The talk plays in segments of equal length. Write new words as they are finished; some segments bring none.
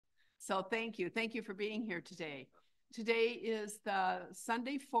So thank you. Thank you for being here today. Today is the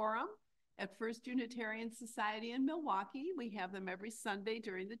Sunday Forum at First Unitarian Society in Milwaukee. We have them every Sunday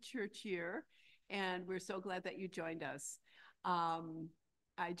during the church year, and we're so glad that you joined us.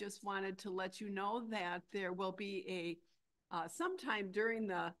 I just wanted to let you know that there will be sometime during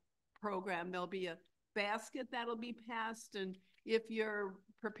the program, there'll be a basket that'll be passed, and if you're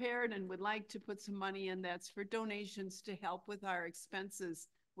prepared and would like to put some money in, that's for donations to help with our expenses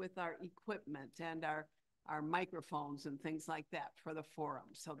with our equipment and our microphones and things like that for the forum.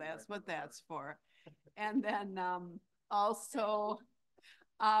 So that's what that's for. And then also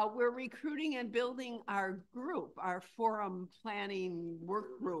we're recruiting and building our group, our forum planning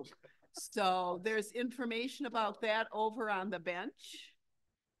work group. So there's information about that over on the bench,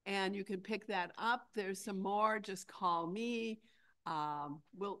 and you can pick that up. There's some more, just call me.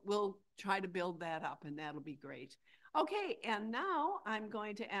 We'll try to build that up, and that'll be great. Okay, and now I'm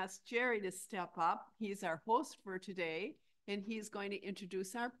going to ask Jerry to step up. He's our host for today, and he's going to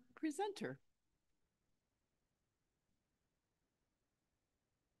introduce our presenter.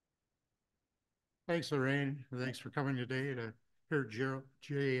 Thanks, Lorraine. Thanks for coming today to hear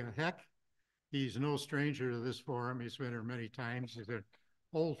Jay Heck. He's no stranger to this forum. He's been here many times. He's an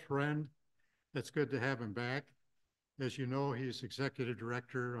old friend. It's good to have him back. As you know, he's executive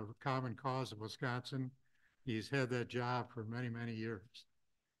director of Common Cause of Wisconsin. He's had that job for many, many years.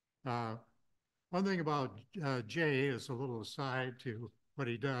 One thing about Jay is a little aside to what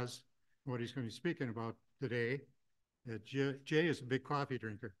he does, what he's going to be speaking about today. Jay is a big coffee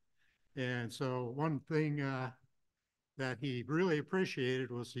drinker. And so one thing that he really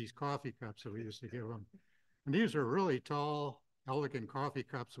appreciated was these coffee cups that we used to give him. And these are really tall, elegant coffee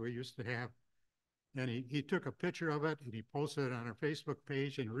cups we used to have. And he took a picture of it and he posted it on our Facebook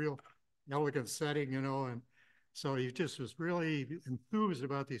page in a real elegant setting, you know, and so he just was really enthused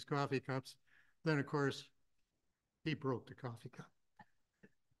about these coffee cups. Then, of course, he broke the coffee cup.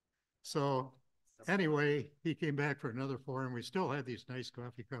 So anyway, he came back for another forum. We still had these nice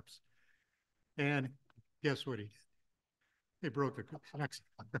coffee cups. And guess what he did? He broke the cup.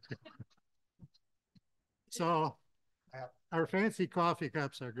 So our fancy coffee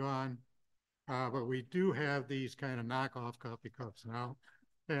cups are gone, but we do have these kind of knockoff coffee cups now.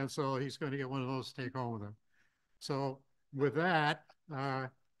 And so he's going to get one of those to take home with him. So with that,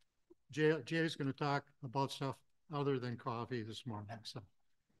 Jay's going to talk about stuff other than coffee this morning. So.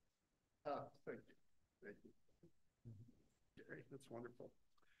 Thank you. Thank you. Gary, that's wonderful.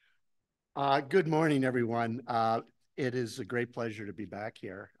 Good morning, everyone. It is a great pleasure to be back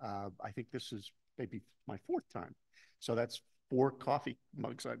here. I think this is maybe my fourth time. So that's 4 coffee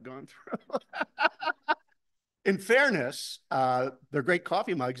mugs I've gone through. In fairness, they're great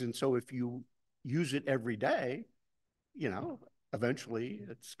coffee mugs. And so if you use it every day, you know, eventually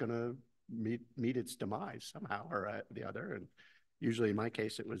it's going to meet its demise somehow or the other. And usually in my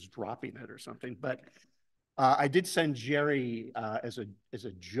case, it was dropping it or something. But I did send Jerry, as a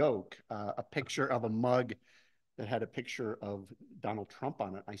joke, a picture of a mug that had a picture of Donald Trump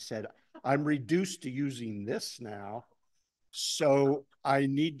on it. I said, I'm reduced to using this now, so I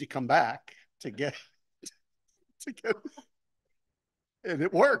need to come back to get, and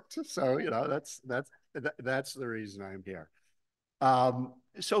it worked. So, you know, that's the reason I'm here.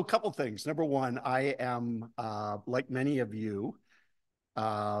 So a couple things. Number one, I am, like many of you,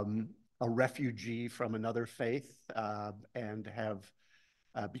 a refugee from another faith, and have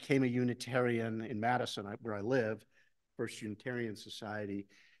became a Unitarian in Madison, where I live, First Unitarian Society,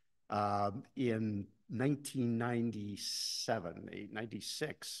 in 1997,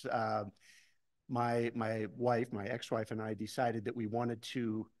 96. My wife, my ex-wife, and I decided that we wanted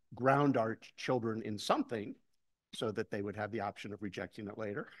to ground our children in something so that they would have the option of rejecting it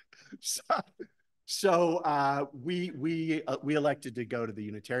later. So we elected to go to the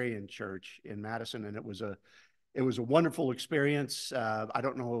Unitarian Church in Madison, and it was a wonderful experience. I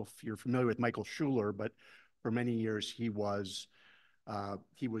don't know if you're familiar with Michael Schuler, but for many years he was the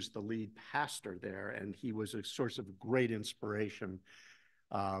lead pastor there, and he was a source of great inspiration,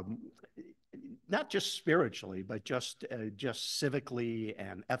 not just spiritually, but just civically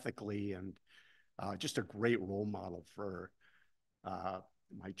and ethically, and just a great role model for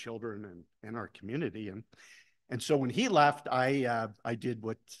my children and our community. And so when he left, I did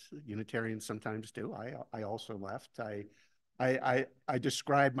what Unitarians sometimes do. I also left. I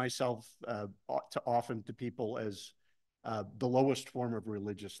describe myself often to people as the lowest form of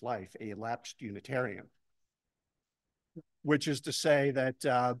religious life, a lapsed Unitarian, which is to say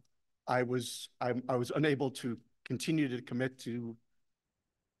that I was unable to continue to commit to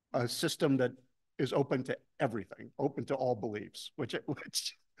a system that is open to everything, open to all beliefs, which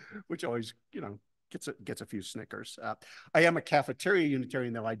which always, gets a few snickers. I am a cafeteria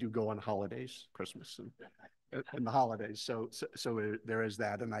Unitarian, though I do go on holidays, Christmas and the holidays. So there is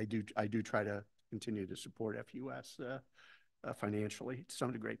that, and I do try to continue to support FUS financially to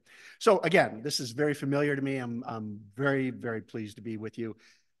some degree. So again, this is very familiar to me. I'm very, very pleased to be with you.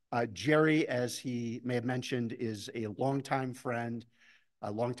 Jerry, as he may have mentioned, is a longtime friend,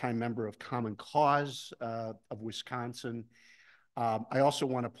 a longtime member of Common Cause of Wisconsin. I also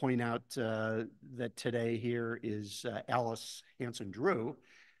want to point out that today here is Alice Hanson-Drew,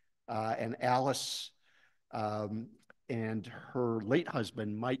 and Alice and her late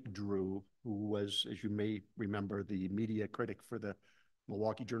husband, Mike Drew, who was, as you may remember, the media critic for the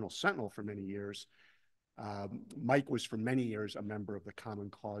Milwaukee Journal-Sentinel for many years. Mike was for many years a member of the Common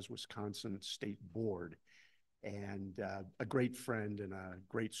Cause Wisconsin State Board, and a great friend and a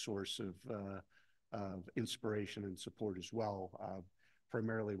great source of inspiration and support as well,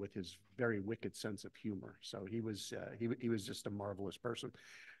 primarily with his very wicked sense of humor. So he was just a marvelous person.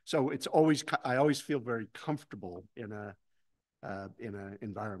 So I always feel very comfortable in an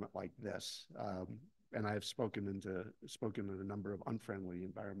environment like this. And I have spoken in a number of unfriendly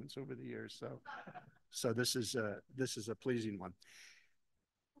environments over the years. So this is a pleasing one.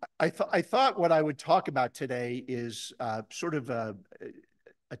 I thought what I would talk about today is sort of the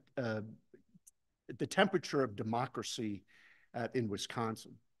temperature of democracy in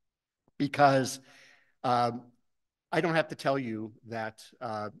Wisconsin, because I don't have to tell you that,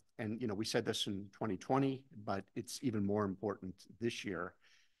 and we said this in 2020, but it's even more important this year,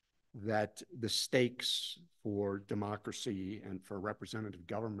 that the stakes for democracy and for representative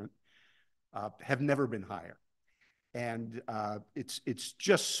government have never been higher. And it's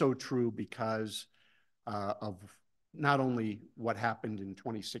just so true because of not only what happened in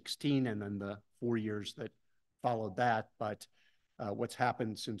 2016 and then the 4 years that followed that, but what's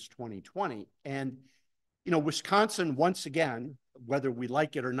happened since 2020. And, Wisconsin, once again, whether we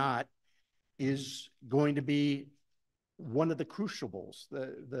like it or not, is going to be one of the crucibles,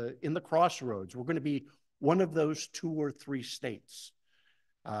 in the crossroads. We're going to be one of those 2 or 3 states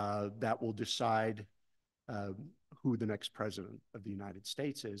that will decide who the next president of the United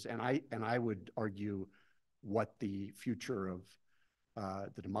States is. And I would argue what the future of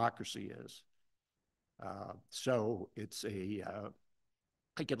the democracy is. So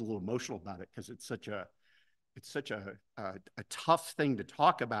I get a little emotional about it because it's such a tough thing to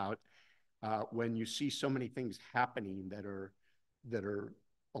talk about when you see so many things happening that are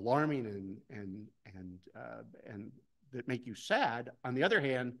alarming and that make you sad. On the other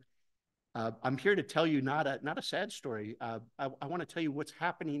hand, I'm here to tell you not a sad story. I want to tell you what's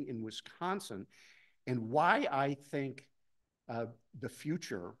happening in Wisconsin and why I think the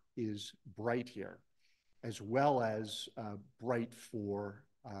future is bright here, as well as bright for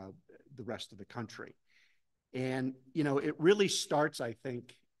the rest of the country. And, it really starts, I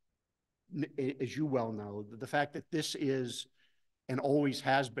think, as you well know, the fact that this is, and always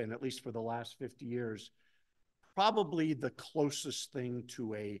has been, at least for the last 50 years, probably the closest thing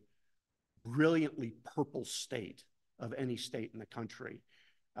to a brilliantly purple state of any state in the country.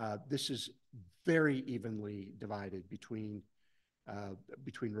 This is very evenly divided between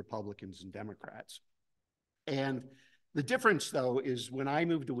Republicans and Democrats. And the difference, though, is when I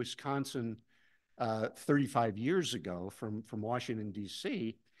moved to Wisconsin 35 years ago from Washington,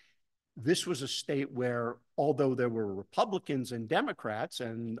 D.C., this was a state where, although there were Republicans and Democrats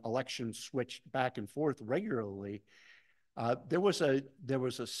and elections switched back and forth regularly, there was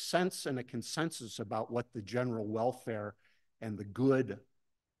a sense and a consensus about what the general welfare and the good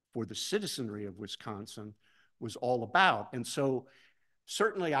for the citizenry of Wisconsin was all about. And so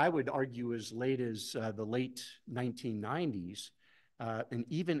certainly I would argue as late as the late 1990s and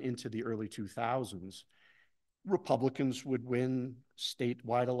even into the early 2000s, Republicans would win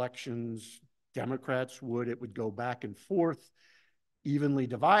statewide elections, Democrats would. It would go back and forth, evenly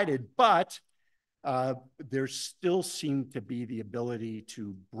divided, but there still seemed to be the ability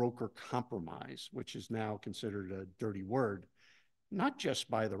to broker compromise, which is now considered a dirty word, not just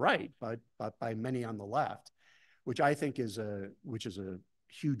by the right, but by many on the left, which I think is a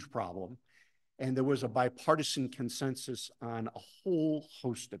huge problem. And there was a bipartisan consensus on a whole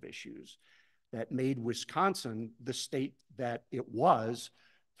host of issues that made Wisconsin the state that it was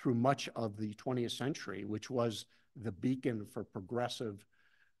through much of the 20th century, which was the beacon for progressive,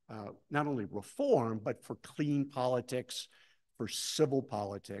 not only reform, but for clean politics, for civil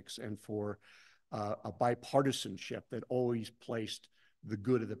politics, and for a bipartisanship that always placed the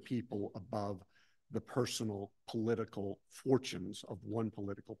good of the people above the personal political fortunes of one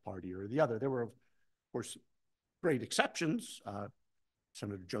political party or the other. There were, of course, great exceptions.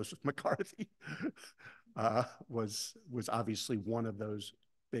 Senator Joseph McCarthy was obviously one of those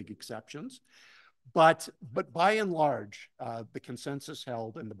big exceptions. But by and large, the consensus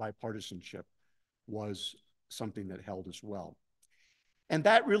held and the bipartisanship was something that held as well. And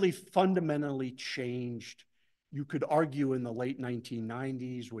that really fundamentally changed, you could argue, in the late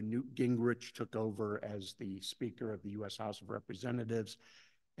 1990s when Newt Gingrich took over as the Speaker of the US House of Representatives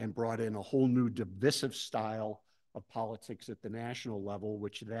and brought in a whole new divisive style of politics at the national level,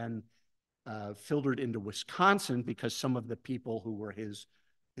 which then filtered into Wisconsin because some of the people who were his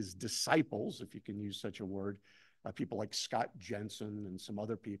disciples, if you can use such a word, people like Scott Jensen and some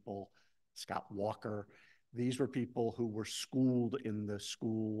other people, Scott Walker, these were people who were schooled in the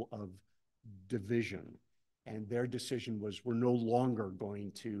school of division. And their decision was, we're no longer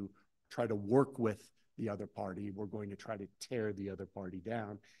going to try to work with the other party. We're going to try to tear the other party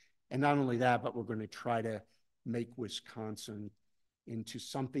down. And not only that, but we're going to try to make Wisconsin into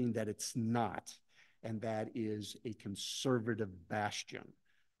something that it's not, and that is a conservative bastion,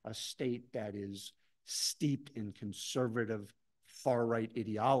 a state that is steeped in conservative far-right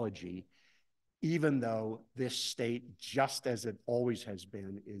ideology, even though this state, just as it always has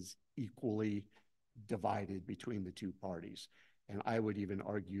been, is equally divided between the two parties. And I would even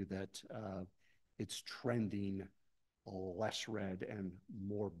argue that it's trending less red and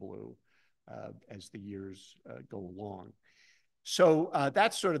more blue as the years go along. So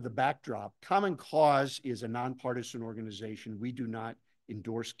that's sort of the backdrop. Common Cause is a nonpartisan organization. We do not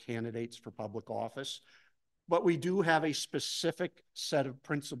endorse candidates for public office, but we do have a specific set of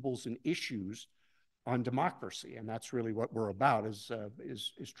principles and issues on democracy. And that's really what we're about, is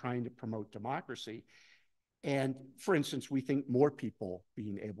trying to promote democracy. And for instance, we think more people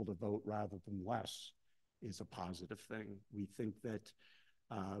being able to vote rather than less is a positive thing. We think that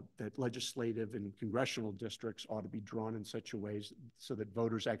that legislative and congressional districts ought to be drawn in such a way so that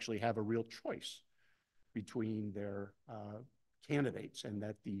voters actually have a real choice between their candidates, and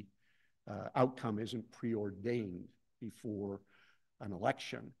that the outcome isn't preordained before an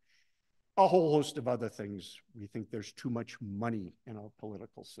election. A whole host of other things. We think there's too much money in our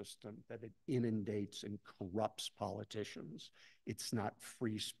political system, that it inundates and corrupts politicians. It's not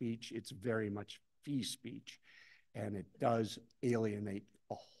free speech, it's very much fee speech. And it does alienate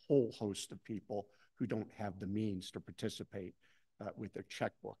a whole host of people who don't have the means to participate with their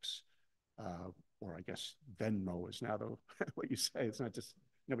checkbooks. Or I guess Venmo is now what you say. It's not just,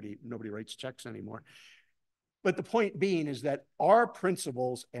 nobody writes checks anymore. But the point being is that our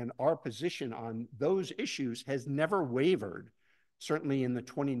principles and our position on those issues has never wavered, certainly in the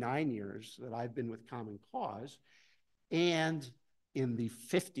 29 years that I've been with Common Cause, and in the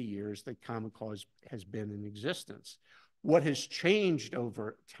 50 years that Common Cause has been in existence. What has changed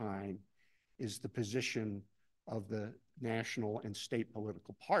over time is the position of the national and state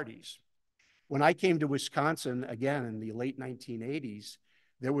political parties. When I came to Wisconsin, again, in the late 1980s,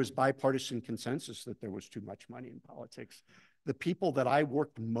 there was bipartisan consensus that there was too much money in politics. The people that I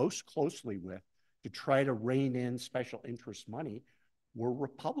worked most closely with to try to rein in special interest money were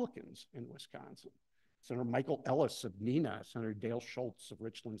Republicans in Wisconsin. Senator Michael Ellis of Neenah, Senator Dale Schultz of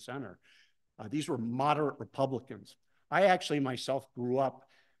Richland Center. These were moderate Republicans. I actually myself grew up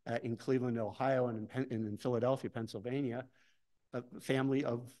in Cleveland, Ohio, and in Philadelphia, Pennsylvania, a family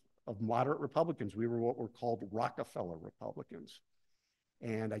of moderate Republicans. We were what were called Rockefeller Republicans.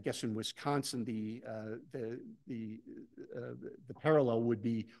 And I guess in Wisconsin, the parallel would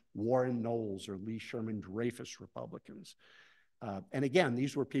be Warren Knowles or Lee Sherman Dreyfus Republicans. And again,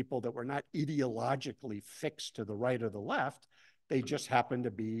 these were people that were not ideologically fixed to the right or the left. They just happened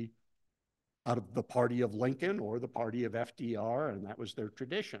to be out of the party of Lincoln or the party of FDR, and that was their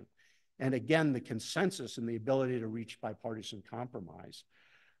tradition. And again, the consensus and the ability to reach bipartisan compromise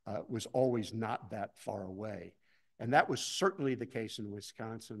was always not that far away. And that was certainly the case in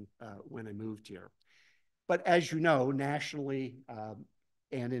Wisconsin when I moved here. But as you know, nationally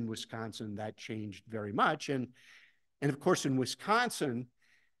and in Wisconsin, that changed very much. And of course, in Wisconsin,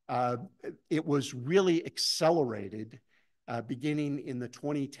 it was really accelerated beginning in the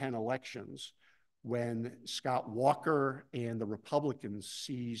 2010 elections, when Scott Walker and the Republicans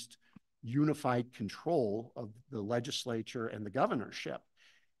seized unified control of the legislature and the governorship.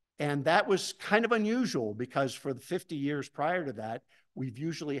 And that was kind of unusual because for the 50 years prior to that, we've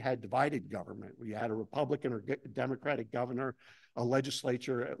usually had divided government. We had a Republican or Democratic governor, a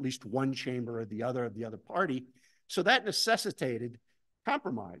legislature, at least one chamber or the other party. So that necessitated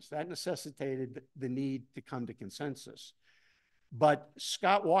compromise. That necessitated the need to come to consensus. But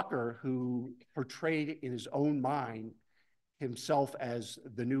Scott Walker, who portrayed in his own mind himself as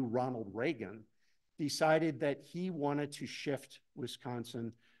the new Ronald Reagan, decided that he wanted to shift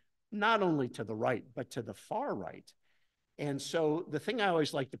Wisconsin not only to the right, but to the far right. And so the thing I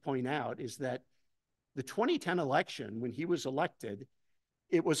always like to point out is that the 2010 election, when he was elected,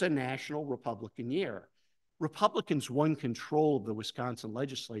 it was a national Republican year. Republicans won control of the Wisconsin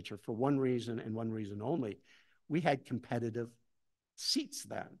legislature for one reason and one reason only. We had competitive seats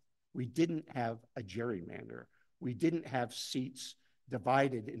then. We didn't have a gerrymander. We didn't have seats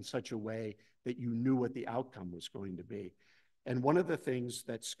divided in such a way that you knew what the outcome was going to be. And one of the things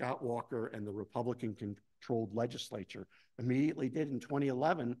that Scott Walker and the Republican-controlled legislature immediately did in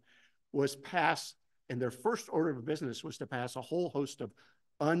 2011 was pass, and their first order of business was to pass a whole host of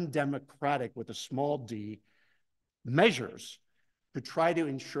undemocratic, with a small d, measures to try to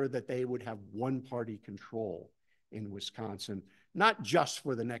ensure that they would have one-party control in Wisconsin, not just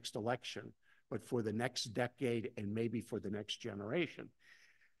for the next election, but for the next decade and maybe for the next generation.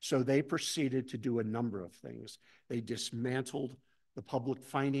 So they proceeded to do a number of things. They dismantled the public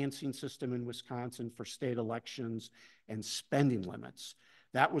financing system in Wisconsin for state elections and spending limits.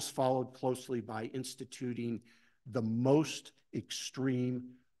 That was followed closely by instituting the most extreme,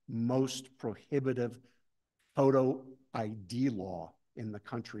 most prohibitive photo ID law in the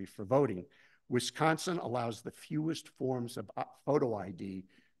country for voting. Wisconsin allows the fewest forms of photo ID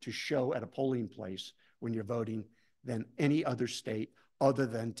to show at a polling place when you're voting than any other state other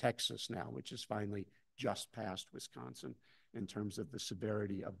than Texas now, which has finally just passed Wisconsin in terms of the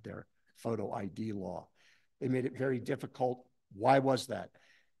severity of their photo ID law. They made it very difficult. Why was that?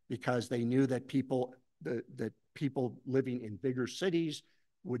 Because they knew that people living in bigger cities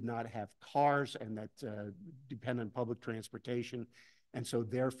would not have cars and that depend on public transportation. And so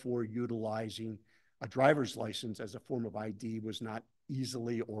therefore utilizing a driver's license as a form of ID was not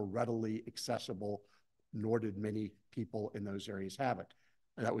easily or readily accessible, nor did many people in those areas have it.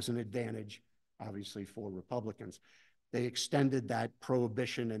 And that was an advantage, obviously, for Republicans. They extended that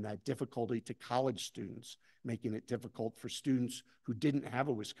prohibition and that difficulty to college students, making it difficult for students who didn't have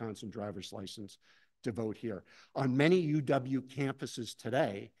a Wisconsin driver's license to vote here. On many UW campuses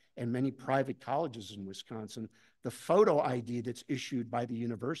today and many private colleges in Wisconsin, the photo ID that's issued by the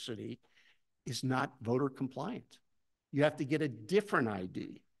university is not voter compliant. You have to get a different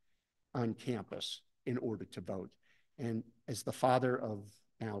ID on campus in order to vote. And as the father of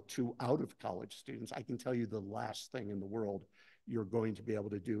now 2 out-of-college students, I can tell you the last thing in the world you're going to be able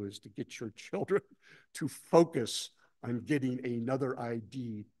to do is to get your children to focus on getting another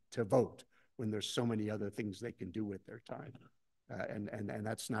ID to vote when there's so many other things they can do with their time. And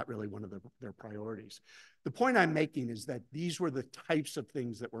that's not really one of their priorities. The point I'm making is that these were the types of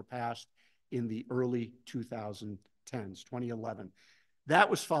things that were passed in the early 2010s, 2011. That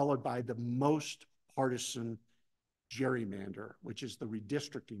was followed by the most partisan gerrymander, which is the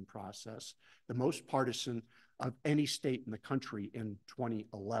redistricting process, the most partisan of any state in the country in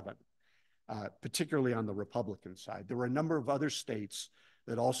 2011, particularly on the Republican side. There were a number of other states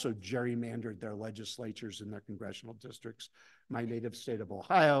that also gerrymandered their legislatures and their congressional districts. My native state of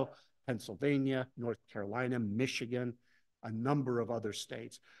Ohio, Pennsylvania, North Carolina, Michigan, a number of other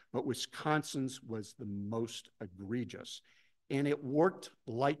states, but Wisconsin's was the most egregious. And it worked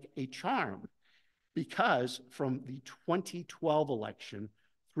like a charm because from the 2012 election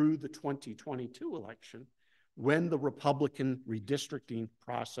through the 2022 election, when the Republican redistricting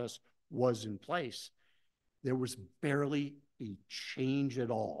process was in place, there was barely a change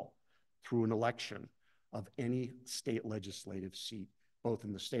at all through an election of any state legislative seat, both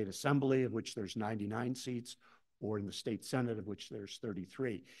in the state assembly, of which there's 99 seats, or in the state senate, of which there's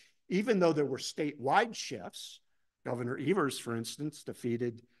 33. Even though there were statewide shifts, Governor Evers, for instance,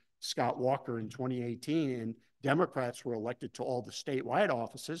 defeated Scott Walker in 2018, and Democrats were elected to all the statewide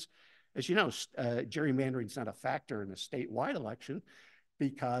offices. As you know, gerrymandering is not a factor in a statewide election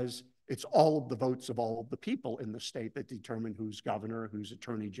because it's all of the votes of all of the people in the state that determine who's governor, who's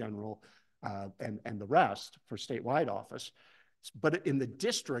attorney general, and the rest for statewide office. But in the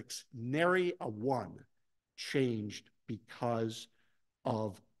districts, nary a one changed because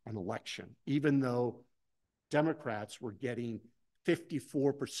of an election, even though Democrats were getting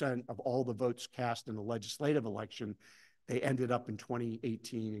 54% of all the votes cast in the legislative election. They ended up in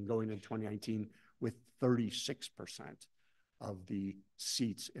 2018 and going into 2019 with 36% of the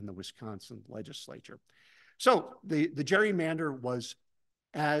seats in the Wisconsin legislature. So the gerrymander was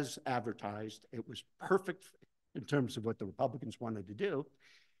as advertised. It was perfect in terms of what the Republicans wanted to do.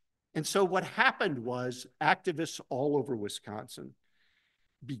 And so what happened was activists all over Wisconsin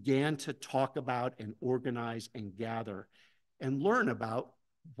began to talk about and organize and gather and learn about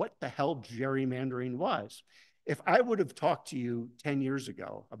what the hell gerrymandering was. If I would have talked to you 10 years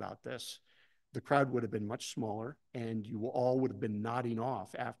ago about this, the crowd would have been much smaller, and you all would have been nodding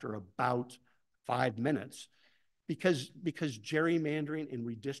off after about 5 minutes because gerrymandering and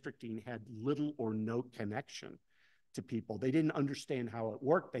redistricting had little or no connection to people. They didn't understand how it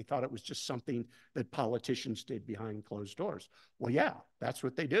worked. They thought it was just something that politicians did behind closed doors. Well, yeah, that's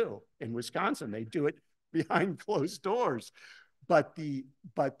what they do in Wisconsin. They do it behind closed doors. But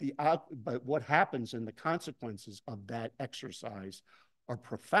what happens and the consequences of that exercise are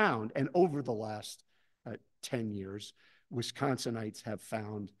profound. And over the last 10 years, Wisconsinites have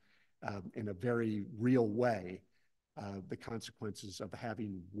found in a very real way the consequences of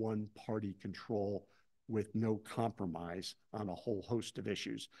having one party control with no compromise on a whole host of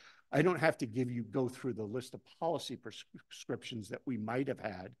issues. I don't have to go through the list of policy prescriptions that we might have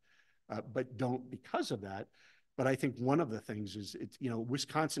had, but don't because of that. But I think one of the things is,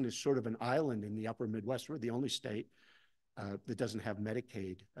 Wisconsin is sort of an island in the upper Midwest. We're the only state that doesn't have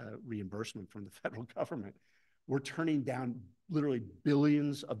Medicaid reimbursement from the federal government. We're turning down literally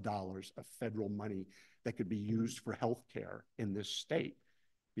billions of dollars of federal money that could be used for healthcare in this state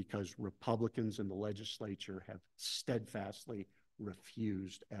because Republicans in the legislature have steadfastly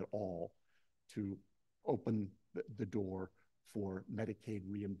refused at all to open the door for Medicaid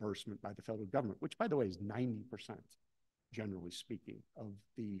reimbursement by the federal government, which, by the way, is 90%, generally speaking, of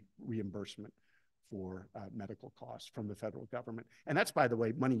the reimbursement for medical costs from the federal government. And that's, by the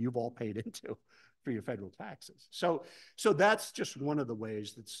way, money you've all paid into for your federal taxes. So that's just one of the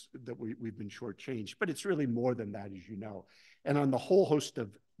ways that we've been shortchanged, but it's really more than that, as you know. And on the whole host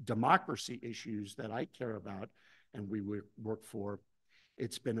of democracy issues that I care about and we work for,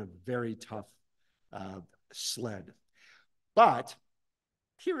 it's been a very tough sled. But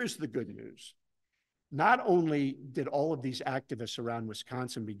here is the good news. Not only did all of these activists around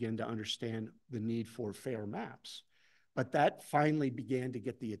Wisconsin begin to understand the need for fair maps, but that finally began to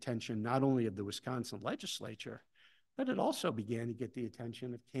get the attention not only of the Wisconsin legislature, but it also began to get the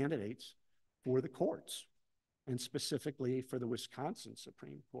attention of candidates for the courts, and specifically for the Wisconsin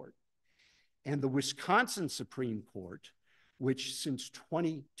Supreme Court. And the Wisconsin Supreme Court, which since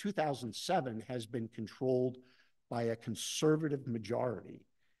 2007 has been controlled by a conservative majority.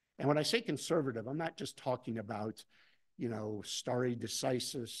 And when I say conservative, I'm not just talking about, stare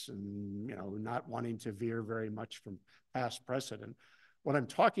decisis and, not wanting to veer very much from past precedent. What I'm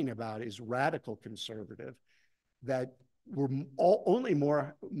talking about is radical conservative that were only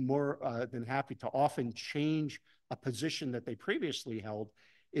more than happy to often change a position that they previously held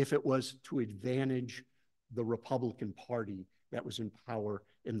if it was to advantage the Republican Party that was in power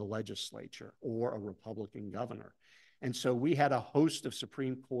in the legislature or a Republican governor. And so we had a host of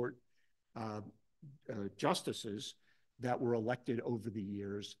Supreme Court justices that were elected over the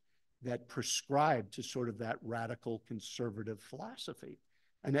years that prescribed to sort of that radical conservative philosophy.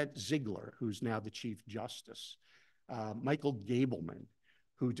 Annette Ziegler, who's now the Chief Justice, Michael Gableman,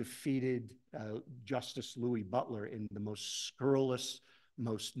 who defeated Justice Louis Butler in the most scurrilous,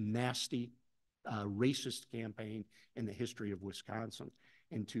 most nasty, racist campaign in the history of Wisconsin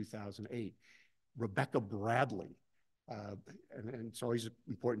in 2008. Rebecca Bradley, and it's always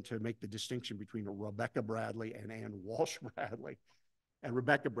important to make the distinction between Rebecca Bradley and Ann Walsh Bradley. And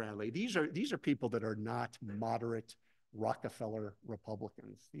Rebecca Bradley, these are people that are not moderate Rockefeller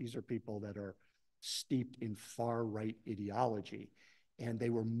Republicans. These are people that are steeped in far-right ideology. And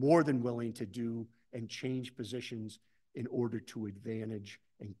they were more than willing to do and change positions in order to advantage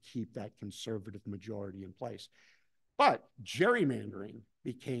and keep that conservative majority in place. But gerrymandering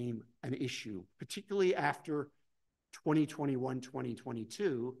became an issue, particularly after 2021,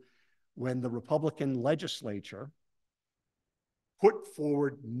 2022, when the Republican legislature put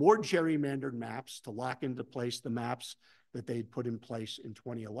forward more gerrymandered maps to lock into place the maps that they'd put in place in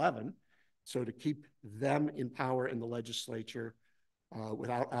 2011. So to keep them in power in the legislature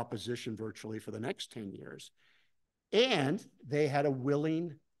without opposition virtually for the next 10 years. And they had a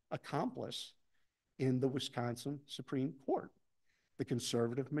willing accomplice in the Wisconsin Supreme Court. The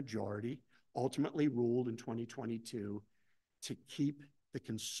conservative majority ultimately ruled in 2022 to keep the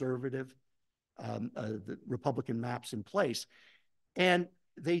conservative, the Republican maps in place. And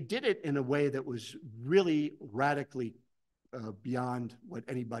they did it in a way that was really radically beyond what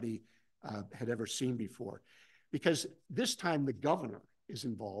anybody had ever seen before. Because this time the governor is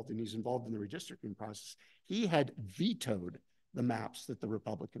involved, and he's involved in the redistricting process. He had vetoed the maps that the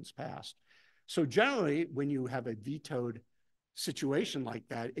Republicans passed. So generally, when you have a vetoed situation like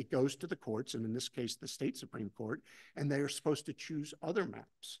that, it goes to the courts, and in this case, the state Supreme Court, and they are supposed to choose other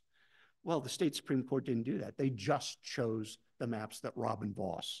maps. Well, the state Supreme Court didn't do that. They just chose the maps that Robin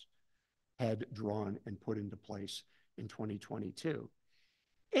Vos had drawn and put into place in 2022.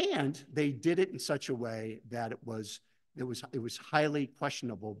 And they did it in such a way that it was highly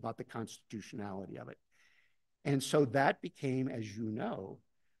questionable about the constitutionality of it. And so that became, as you know,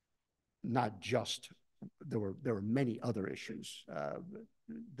 not just, there were many other issues.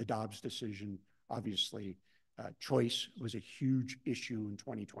 The Dobbs decision, obviously, choice was a huge issue in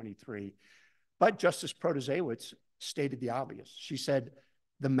 2023. But Justice Protasiewicz stated the obvious. She said,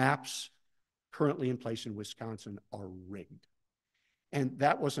 the maps currently in place in Wisconsin are rigged. And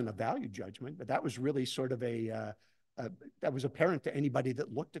that wasn't a value judgment, but that was really sort of that was apparent to anybody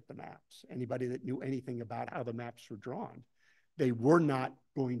that looked at the maps, anybody that knew anything about how the maps were drawn. They were not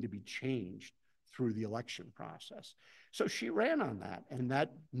going to be changed through the election process. So she ran on that, and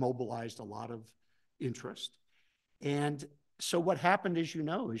that mobilized a lot of interest. And so what happened, as you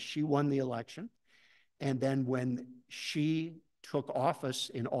know, is she won the election. And then when she took office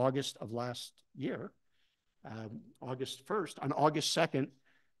in August of last year, August 1st, on August 2nd,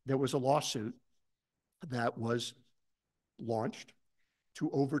 there was a lawsuit that was launched to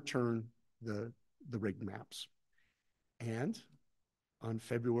overturn the rigged maps. And on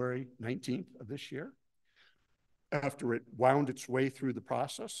February 19th of this year, after it wound its way through the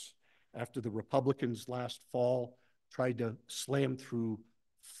process, after the Republicans last fall tried to slam through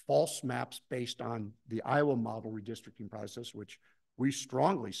false maps based on the Iowa model redistricting process, which we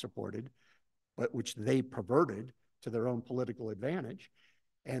strongly supported, but which they perverted to their own political advantage.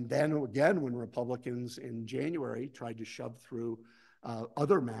 And then again, when Republicans in January tried to shove through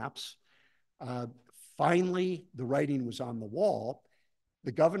other maps, finally the writing was on the wall.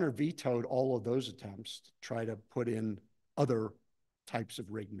 The governor vetoed all of those attempts to try to put in other types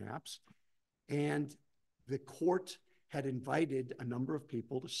of rigged maps. And the court had invited a number of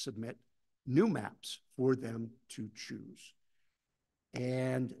people to submit new maps for them to choose.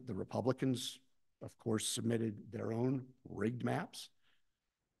 And the Republicans, of course, submitted their own rigged maps.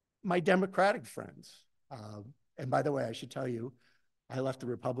 My Democratic friends, and by the way, I should tell you, I left the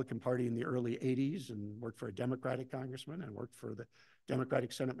Republican Party in the early 80s and worked for a Democratic congressman and worked for the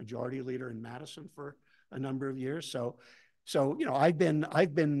Democratic Senate Majority Leader in Madison for a number of years. So you know, I've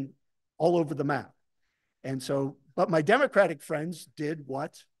been all over the map. And so, but my Democratic friends did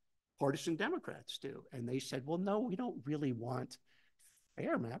what partisan Democrats do. And they said, well, no, we don't really want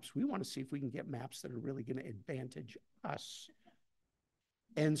fair maps. We want to see if we can get maps that are really going to advantage us.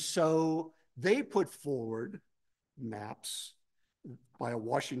 And so they put forward maps by a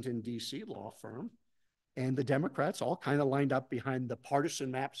Washington, D.C. law firm. And the Democrats all kind of lined up behind the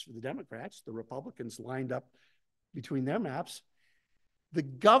partisan maps for the Democrats. The Republicans lined up between their maps. The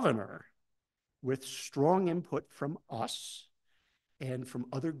governor, with strong input from us and from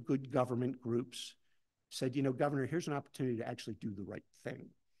other good government groups, said, you know, Governor, here's an opportunity to actually do the right thing.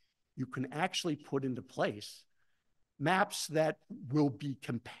 You can actually put into place maps that will be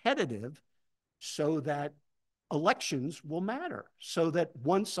competitive so that elections will matter, so that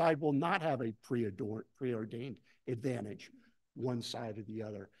one side will not have a preordained advantage, one side or the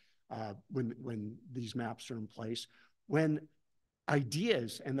other, when these maps are in place, when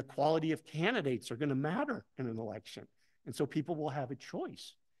ideas and the quality of candidates are going to matter in an election. And so people will have a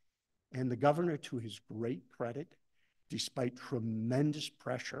choice. And the governor, to his great credit, despite tremendous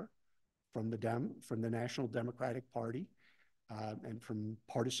pressure from the National Democratic Party and from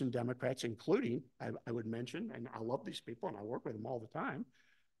partisan Democrats, including, I would mention, and I love these people and I work with them all the time,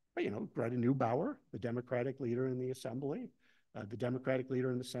 but, you know, Greta Neubauer, the Democratic leader in the Assembly, the Democratic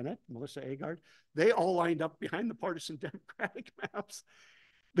leader in the Senate, Melissa Agard, they all lined up behind the partisan Democratic maps.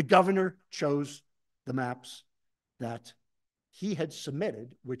 The governor chose the maps that he had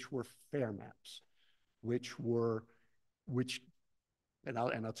submitted, which were fair maps, and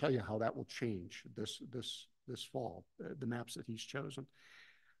I'll tell you how that will change this fall, the maps that he's chosen.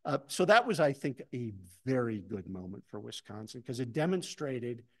 So that was, I think, a very good moment for Wisconsin because it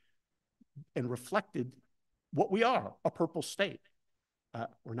demonstrated and reflected what we are, a purple state.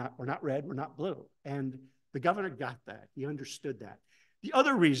 We're not red, we're not blue. And the governor got that, he understood that. The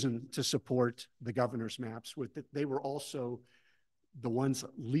other reason to support the governor's maps was that they were also the ones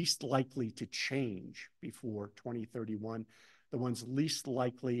least likely to change before 2031, the ones least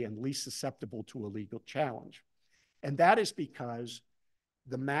likely and least susceptible to a legal challenge. And that is because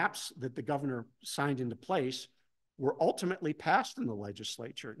the maps that the governor signed into place were ultimately passed in the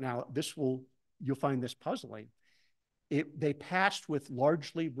legislature. Now, you'll find this puzzling. They passed with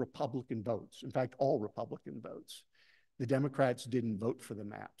largely Republican votes. In fact, all Republican votes. The Democrats didn't vote for the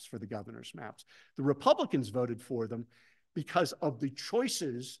maps, for the governor's maps. The Republicans voted for them because of the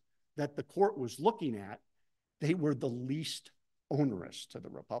choices that the court was looking at. They were the least onerous to the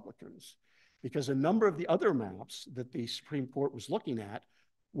Republicans because a number of the other maps that the Supreme Court was looking at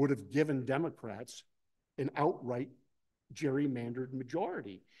would have given Democrats an outright gerrymandered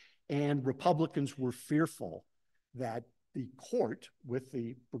majority. And Republicans were fearful that the court, with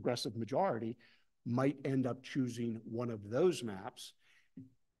the progressive majority, might end up choosing one of those maps.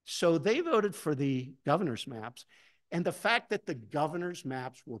 So they voted for the governor's maps. And the fact that the governor's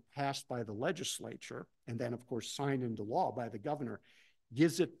maps were passed by the legislature and then, of course, signed into law by the governor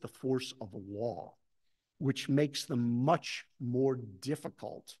gives it the force of a law, which makes them much more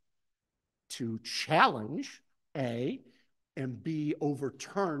difficult to challenge, A, and B,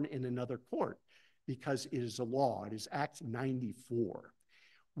 overturn in another court, because it is a law. It is Act 94.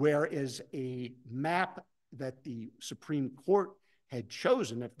 Whereas a map that the Supreme Court had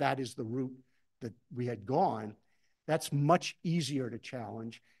chosen, if that is the route that we had gone, that's much easier to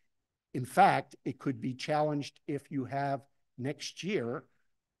challenge. In fact, it could be challenged if you have next year,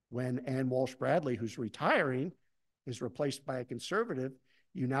 when Ann Walsh Bradley, who's retiring, is replaced by a conservative,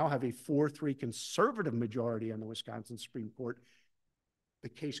 you now have a 4-3 conservative majority on the Wisconsin Supreme Court. The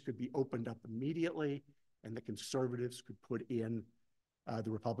case could be opened up immediately, and the conservatives could put in,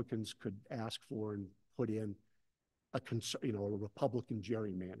 the Republicans could ask for and put in a Republican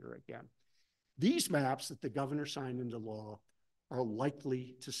gerrymander again. These maps that the governor signed into law are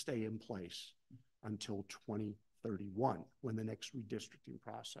likely to stay in place until 2031, when the next redistricting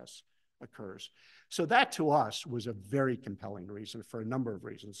process occurs. So that to us was a very compelling reason for a number of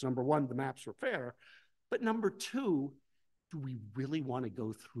reasons. Number one, the maps were fair, but number two, do we really want to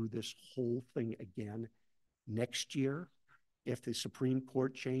go through this whole thing again next year if the Supreme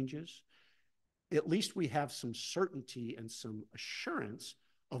Court changes? At least we have some certainty and some assurance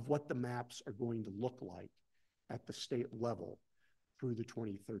of what the maps are going to look like at the state level through the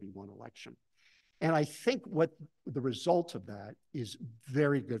 2031 election. And I think what the result of that is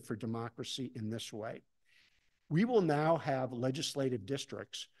very good for democracy in this way. We will now have legislative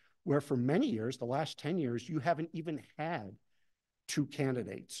districts where for many years, the last 10 years, you haven't even had two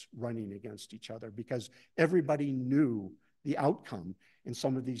candidates running against each other because everybody knew the outcome in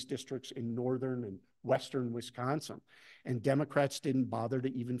some of these districts in northern and western Wisconsin. And Democrats didn't bother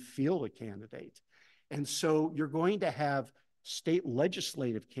to even field a candidate. And so you're going to have state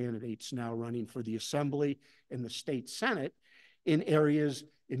legislative candidates now running for the Assembly and the state Senate in areas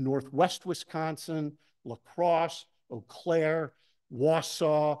in northwest Wisconsin, La Crosse, Eau Claire,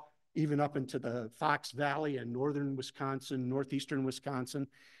 Wausau, even up into the Fox Valley and northern Wisconsin, northeastern Wisconsin.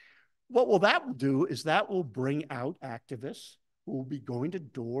 What will that do is that will bring out activists who will be going to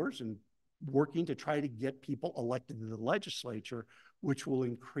doors and working to try to get people elected to the legislature, which will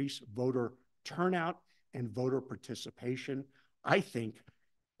increase voter turnout and voter participation, I think,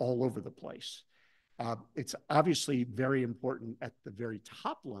 all over the place. It's obviously very important at the very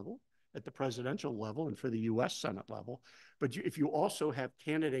top level, at the presidential level and for the US Senate level. But if you also have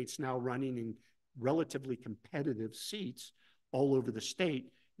candidates now running in relatively competitive seats all over the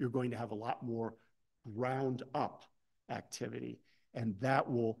state, you're going to have a lot more ground up activity, and that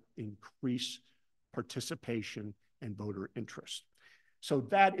will increase participation and voter interest. So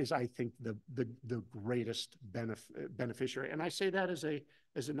that is, I think, the greatest beneficiary. And I say that as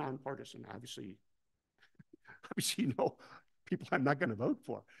a nonpartisan. Obviously, you know, people I'm not going to vote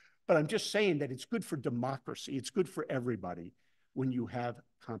for. But I'm just saying that it's good for democracy. It's good for everybody when you have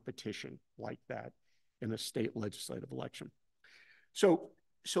competition like that in a state legislative election. So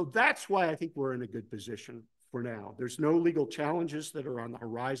that's why I think we're in a good position for now. There's no legal challenges that are on the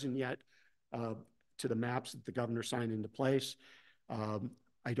horizon yet to the maps that the governor signed into place.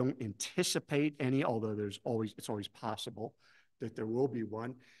 I don't anticipate any, although it's always possible that there will be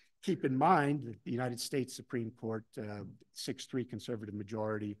one. Keep in mind that the United States Supreme Court, 6-3 conservative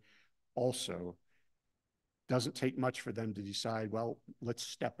majority, also doesn't take much for them to decide, well, let's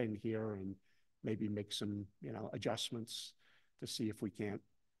step in here and maybe make some, adjustments to see if we can't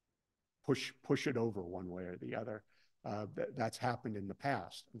push it over one way or the other. That's happened in the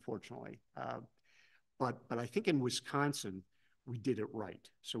past, unfortunately. But I think in Wisconsin, we did it right.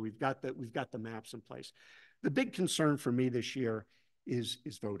 So we've got the maps in place. The big concern for me this year is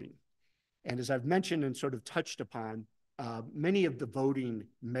voting. And as I've mentioned and sort of touched upon, many of the voting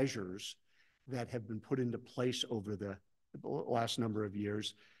measures that have been put into place over the last number of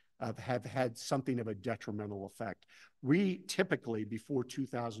years have had something of a detrimental effect. We typically, before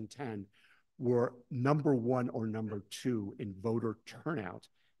 2010, were number one or number two in voter turnout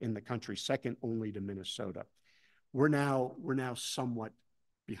in the country, second only to Minnesota. We're now somewhat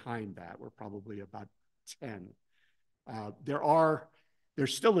behind that. We're probably about 10. There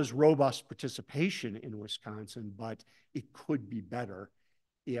still is robust participation in Wisconsin, but it could be better.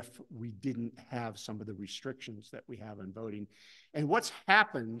 if we didn't have some of the restrictions that we have on voting. And what's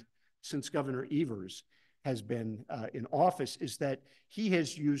happened since Governor Evers has been in office is that he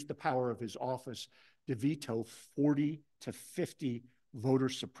has used the power of his office to veto 40 to 50 voter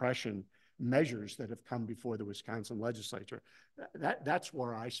suppression measures that have come before the Wisconsin legislature. That's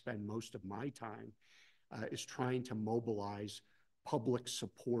where I spend most of my time, is trying to mobilize public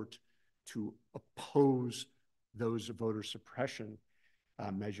support to oppose those voter suppression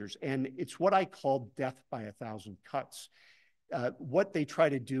measures. And it's what I call death by a thousand cuts. What they try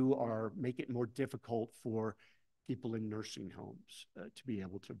to do are make it more difficult for people in nursing homes to be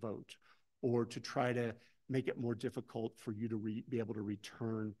able to vote, or to try to make it more difficult for you to be able to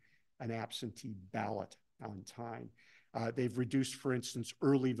return an absentee ballot on time. They've reduced, for instance,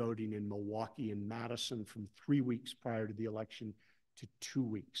 early voting in Milwaukee and Madison from 3 weeks prior to the election to 2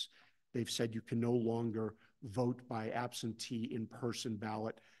 weeks. They've said you can no longer vote by absentee in-person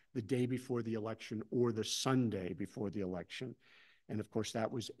ballot the day before the election or the Sunday before the election. And of course,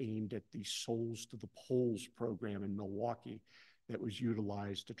 that was aimed at the Souls to the Polls program in Milwaukee that was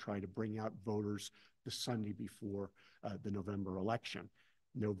utilized to try to bring out voters the Sunday before the November election.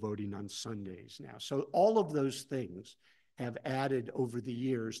 No voting on Sundays now. So all of those things have added over the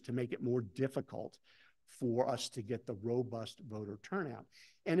years to make it more difficult for us to get the robust voter turnout.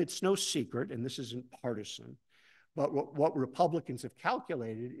 And it's no secret, and this isn't partisan, but what Republicans have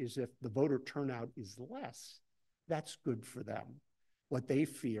calculated is if the voter turnout is less, that's good for them. What they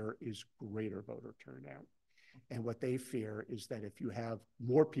fear is greater voter turnout. And what they fear is that if you have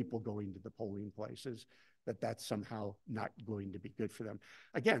more people going to the polling places, that's somehow not going to be good for them.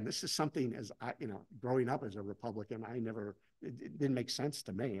 Again, this is something, as I, growing up as a Republican, it didn't make sense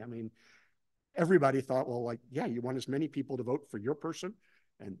to me. I mean, everybody thought, well, like, yeah, you want as many people to vote for your person,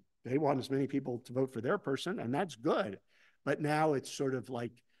 and they want as many people to vote for their person, and that's good. But now it's sort of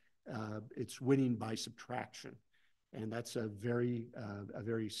like it's winning by subtraction. And that's a very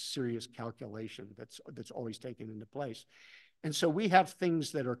serious calculation that's always taken into place. And so we have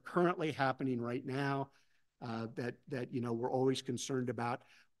things that are currently happening right now that we're always concerned about.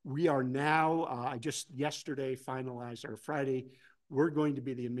 We are now, I just yesterday finalized, or Friday, we're going to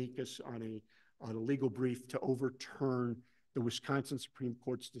be the amicus on a legal brief to overturn the Wisconsin Supreme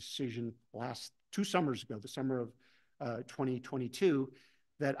Court's decision 2 summers ago, the summer of 2022,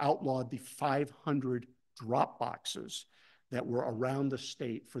 that outlawed the 500 drop boxes that were around the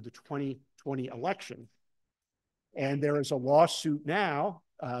state for the 2020 election. And there is a lawsuit now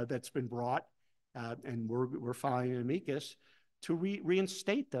that's been brought, and we're filing an amicus to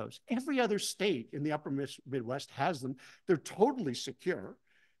reinstate those. Every other state in the upper Midwest has them. They're totally secure.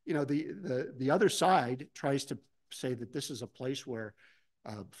 The other side tries to say that this is a place where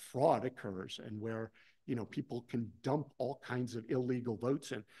fraud occurs and where people can dump all kinds of illegal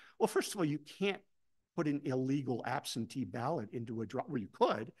votes in. Well, first of all, you can't put an illegal absentee ballot into a drop, where you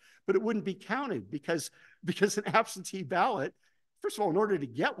could, but it wouldn't be counted because an absentee ballot, first of all, in order to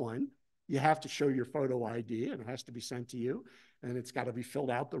get one, you have to show your photo ID and it has to be sent to you, and it's got to be filled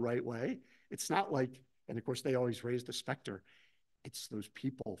out the right way. It's not like, and of course they always raise the specter, it's those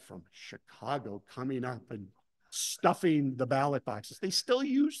people from Chicago coming up and stuffing the ballot boxes. They still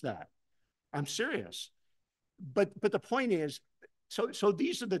use that. I'm serious. But the point is, so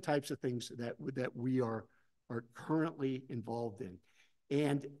these are the types of things that we are currently involved in.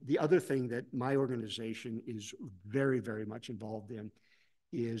 And the other thing that my organization is very, very much involved in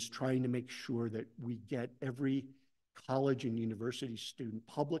is trying to make sure that we get every college and university student,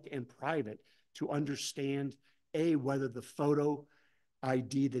 public and private, to understand, A, whether the photo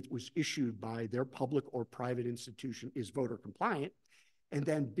ID that was issued by their public or private institution is voter compliant, and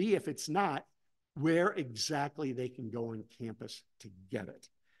then B, if it's not, where exactly they can go on campus to get it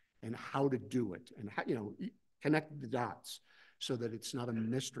and how to do it, and how, connect the dots so that it's not a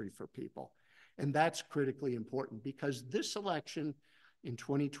mystery for people. And that's critically important, because this election in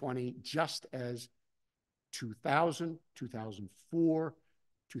 2020, just as 2000, 2004,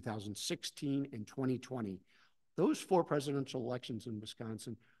 2016, and 2020, those 4 presidential elections in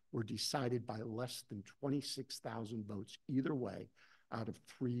Wisconsin were decided by less than 26,000 votes either way out of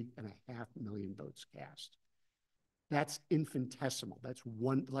 3.5 million votes cast. That's infinitesimal. That's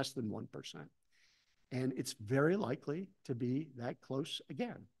less than 1%. And it's very likely to be that close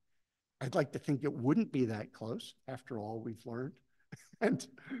again. I'd like to think it wouldn't be that close after all we've learned and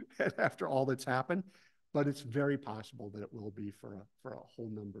after all that's happened, but it's very possible that it will be for a whole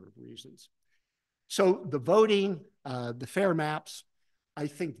number of reasons. So the voting, the fair maps, I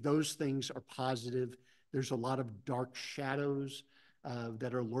think those things are positive. There's a lot of dark shadows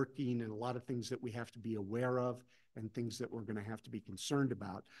that are lurking, and a lot of things that we have to be aware of and things that we're going to have to be concerned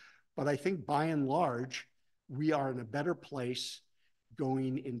about. But I think by and large, we are in a better place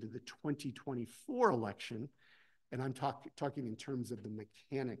going into the 2024 election. And I'm talking in terms of the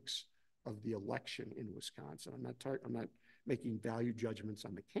mechanics of the election in Wisconsin. I'm not making value judgments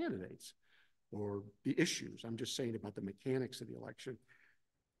on the candidates or the issues. I'm just saying about the mechanics of the election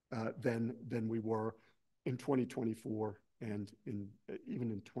than we were in 2024 and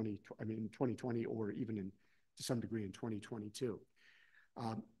even in 2020, or even to some degree in 2022.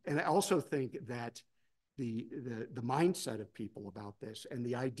 And I also think that the mindset of people about this and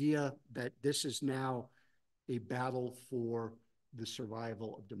the idea that this is now a battle for the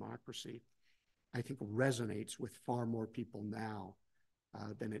survival of democracy, I think resonates with far more people now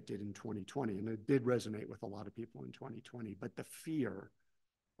than it did in 2020. And it did resonate with a lot of people in 2020, but the fear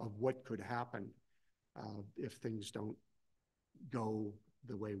of what could happen if things don't go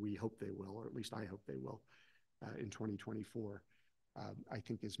the way we hope they will, or at least I hope they will, in 2024, I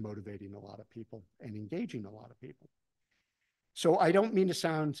think is motivating a lot of people and engaging a lot of people. So I don't mean to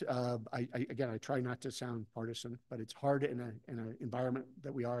sound, again, I try not to sound partisan, but it's hard in an environment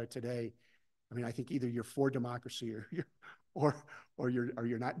that we are at today. I mean, I think either you're for democracy or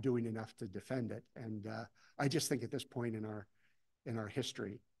you're not doing enough to defend it. And I just think at this point in our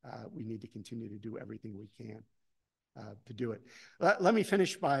history, we need to continue to do everything we can to do it. Let me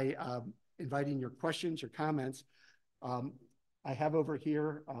finish by inviting your questions, your comments. I have over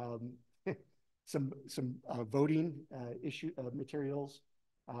here some voting issue materials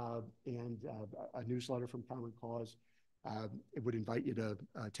and a newsletter from Common Cause. It would invite you to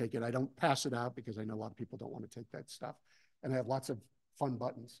take it. I don't pass it out because I know a lot of people don't want to take that stuff. And I have lots of fun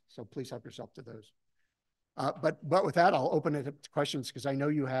buttons, so please help yourself to those. But with that, I'll open it up to questions because I know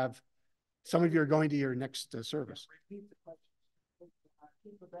you have, some of you are going to your next service. Repeat the question.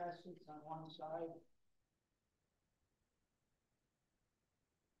 Keep the baskets on one side.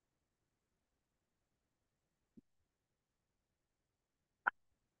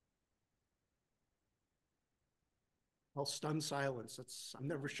 Well, stunned silence. I'm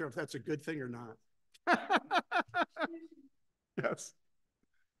never sure if that's a good thing or not. Yes.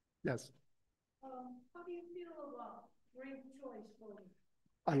 Yes. How do you feel about ranked choice voting?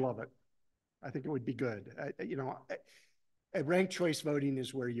 I love it. I think it would be good. Ranked choice voting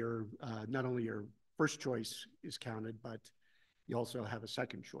is where your not only your first choice is counted, but you also have a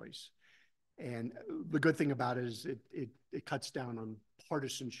second choice. And the good thing about it is it cuts down on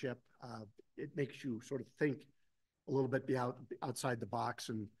partisanship. It makes you sort of think a little bit outside the box,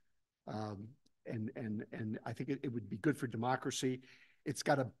 and I think it would be good for democracy. It's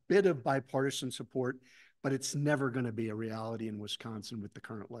got a bit of bipartisan support, but it's never going to be a reality in Wisconsin with the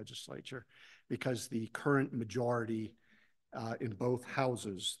current legislature, because the current majority in both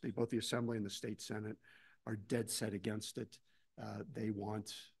houses, both the Assembly and the State Senate, are dead set against it. They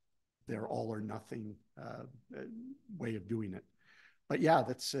want their all or nothing way of doing it. But yeah,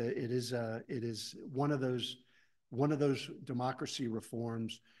 it is one of those democracy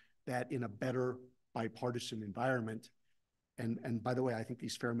reforms that, in a better bipartisan environment, and by the way, I think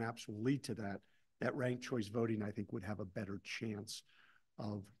these fair maps will lead to that ranked choice voting, I think, would have a better chance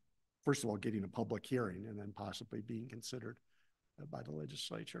of, first of all, getting a public hearing and then possibly being considered by the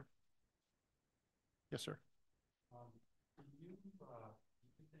legislature. Yes, sir. Do you think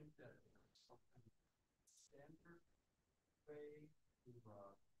that something standard way to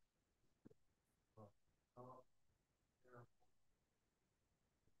develop their,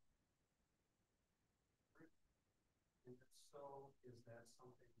 and if so, is that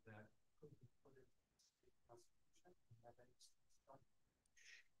something that could be put in the state constitution? Have any stuff?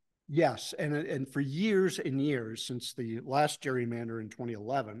 Yes, and for years and years, since the last gerrymander in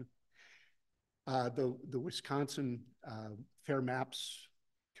 2011, the Wisconsin Fair Maps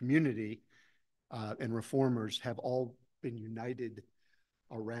community and reformers have all been united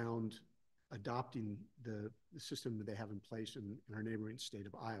around adopting the system that they have in place in our neighboring state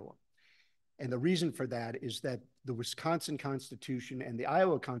of Iowa. And the reason for that is that the Wisconsin Constitution and the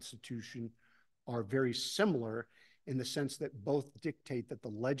Iowa Constitution are very similar in the sense that both dictate that the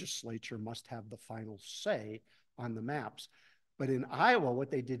legislature must have the final say on the maps. But in Iowa, what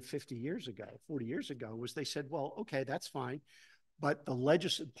they did 40 years ago, was they said, well, okay, that's fine, but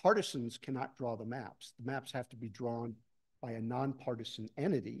the partisans cannot draw the maps. The maps have to be drawn by a nonpartisan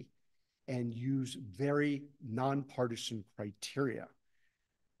entity and use very nonpartisan criteria.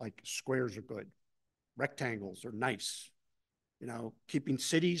 Like squares are good, rectangles are nice, keeping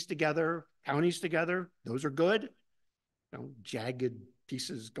cities together, counties together, those are good. Jagged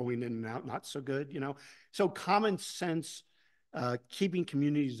pieces going in and out, not so good, So common sense keeping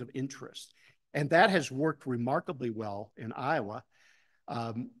communities of interest. And that has worked remarkably well in Iowa.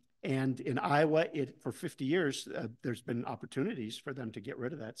 And in Iowa, for 50 years, there's been opportunities for them to get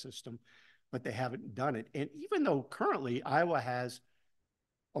rid of that system, but they haven't done it. And even though currently Iowa has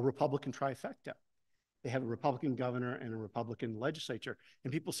a Republican trifecta, they have a Republican governor and a Republican legislature.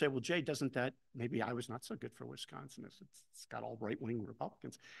 And people say, well, Jay, doesn't that, maybe Iowa's not so good for Wisconsin. It's got all right-wing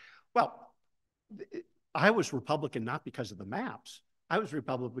Republicans. Well, I was Republican not because of the maps. I was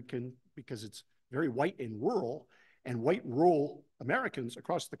Republican because it's very white and rural, and white rural Americans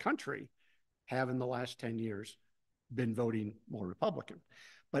across the country have in the last 10 years been voting more Republican.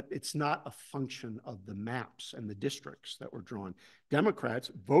 But it's not a function of the maps and the districts that were drawn.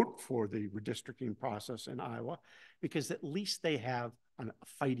 Democrats vote for the redistricting process in Iowa because at least they have a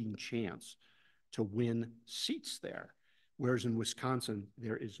fighting chance to win seats there. Whereas in Wisconsin,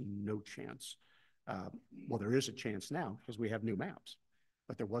 there is no chance. Well, there is a chance now because we have new maps,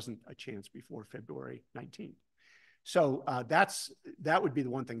 but there wasn't a chance before February 19th. So that would be the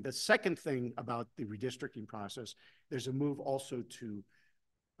one thing. The second thing about the redistricting process, there's a move also to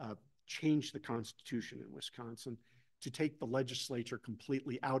change the Constitution in Wisconsin to take the legislature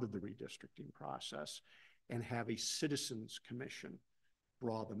completely out of the redistricting process and have a citizens commission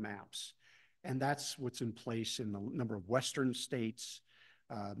draw the maps. And that's what's in place in the number of Western states.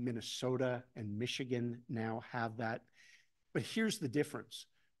 Minnesota and Michigan now have that. But here's the difference.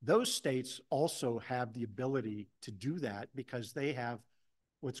 Those states also have the ability to do that because they have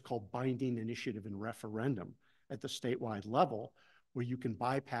what's called binding initiative and referendum at the statewide level, where you can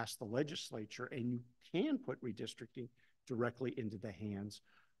bypass the legislature and you can put redistricting directly into the hands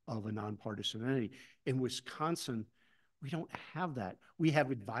of a nonpartisan entity. In Wisconsin, we don't have that. We have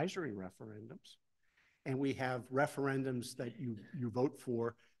advisory referendums, and we have referendums that you vote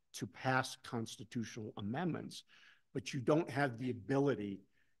for to pass constitutional amendments, but you don't have the ability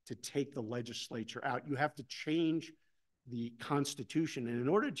to take the legislature out. You have to change the Constitution, and in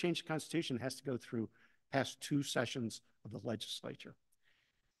order to change the Constitution, it has to go through past 2 sessions of the legislature.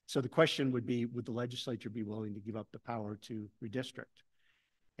 So the question would be, would the legislature be willing to give up the power to redistrict?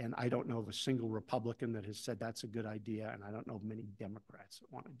 And I don't know of a single Republican that has said that's a good idea, and I don't know of many Democrats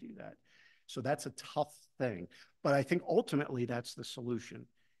that want to do that. So that's a tough thing. But I think ultimately that's the solution,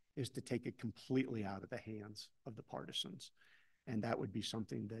 is to take it completely out of the hands of the partisans. And that would be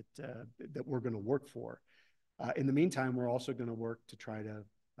something that we're going to work for. In the meantime, we're also going to work to try to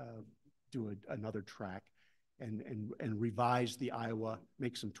do another track and revise the Iowa,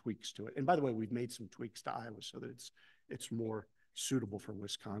 make some tweaks to it. And by the way, we've made some tweaks to Iowa so that it's more suitable for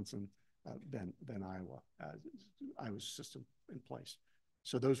Wisconsin than Iowa. Iowa's system in place.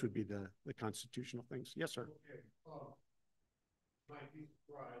 So those would be the constitutional things. Yes, sir. Okay. Might be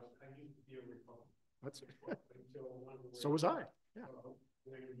surprised. I used to be a Republican. That's Until so was I. Yeah.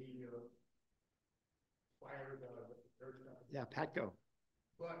 When he fired Yeah, Patco.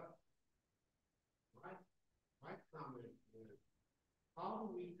 But my comment is, how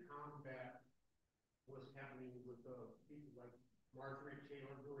do we combat what's happening with people like Marjorie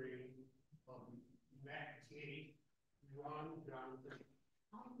Taylor Greene, Matt Gaetz, Ron Johnson?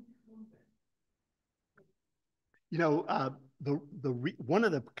 How do we combat? You know, one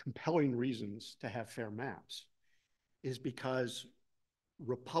of the compelling reasons to have fair maps is because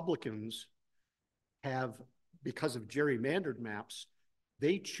Republicans have, because of gerrymandered maps,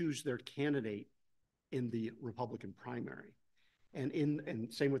 they choose their candidate in the Republican primary, and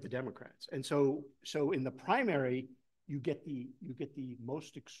same with the Democrats. And so in the primary, you get the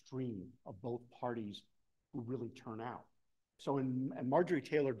most extreme of both parties who really turn out. So in Marjorie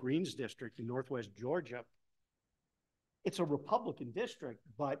Taylor Greene's district in Northwest Georgia, it's a Republican district,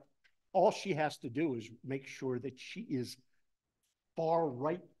 but all she has to do is make sure that she is far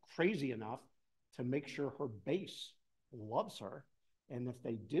right crazy enough to make sure her base loves her. And if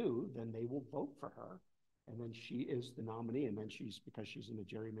they do, then they will vote for her. And then she is the nominee. And then because she's in the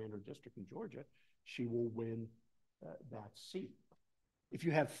gerrymandered district in Georgia, she will win that seat. If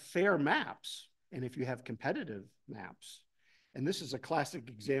you have fair maps and if you have competitive maps, and this is a classic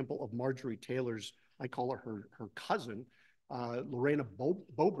example of Marjorie Taylor's, I call her cousin, Lorena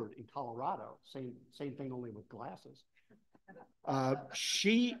Boebert in Colorado. Same thing, only with glasses.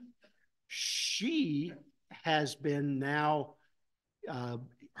 She has been now,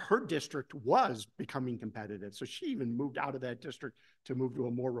 her district was becoming competitive. So she even moved out of that district to move to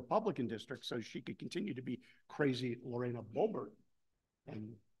a more Republican district so she could continue to be crazy Lorena Boebert and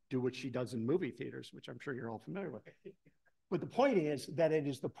do what she does in movie theaters, which I'm sure you're all familiar with. But the point is that it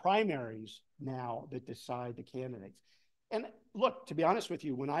is the primaries now that decide the candidates. And look, to be honest with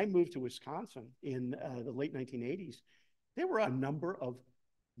you, when I moved to Wisconsin in the late 1980s, there were a number of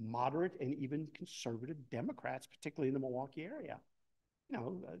moderate and even conservative Democrats, particularly in the Milwaukee area. You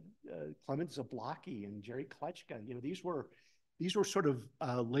know, Clement Zablocki and Jerry Kletchka. You know, these were sort of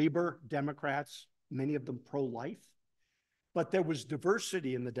labor Democrats, many of them pro-life, but there was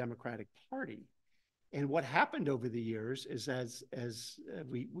diversity in the Democratic Party. And what happened over the years is as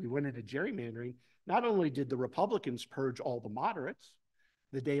we went into gerrymandering, not only did the Republicans purge all the moderates,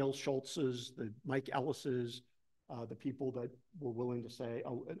 the Dale Schultzes, the Mike Ellises, the people that were willing to say,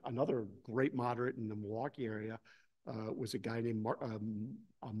 oh, another great moderate in the Milwaukee area was a guy named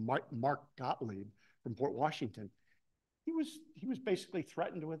Mark Gottlieb from Port Washington. He was basically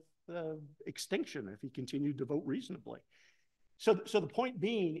threatened with extinction if he continued to vote reasonably. So the point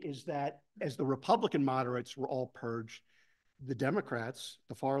being is that as the Republican moderates were all purged, the Democrats,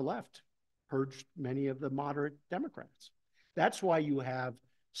 the far left, purged many of the moderate Democrats. That's why you have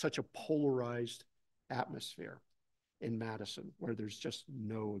such a polarized atmosphere in Madison, where there's just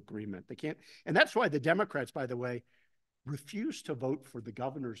no agreement. They can't, and that's why the Democrats, by the way, refused to vote for the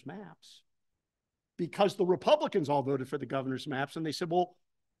governor's maps, because the Republicans all voted for the governor's maps, and they said, well,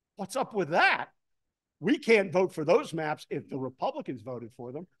 what's up with that? We can't vote for those maps if the Republicans voted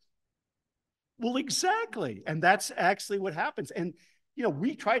for them. Well, exactly. And that's actually what happens. And, you know,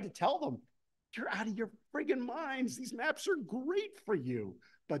 we tried to tell them, you're out of your friggin' minds. These maps are great for you.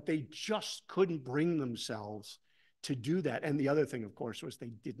 But they just couldn't bring themselves to do that. And the other thing, of course, was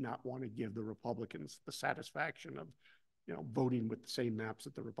they did not want to give the Republicans the satisfaction of, you know, voting with the same maps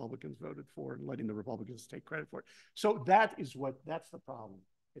that the Republicans voted for and letting the Republicans take credit for it. So that's the problem.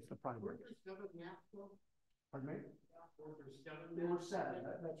 It's the primary. Pardon me? There were seven.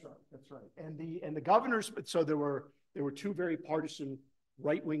 That's right. That's right. And the governors. So there were two very partisan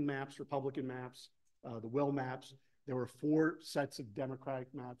right-wing maps, Republican maps, the Will maps. There were 4 sets of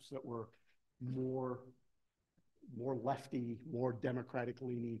Democratic maps that were more lefty, more Democratic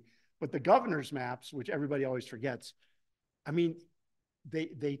leaning. But the governor's maps, which everybody always forgets, I mean,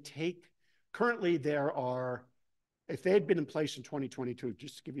 they take, currently there are, if they had been in place in 2022,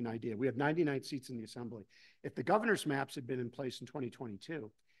 just to give you an idea, we have 99 seats in the assembly. If the governor's maps had been in place in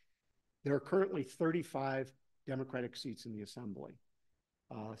 2022, there are currently 35 Democratic seats in the assembly,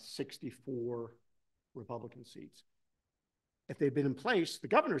 64 Republican seats. If they'd been in place, the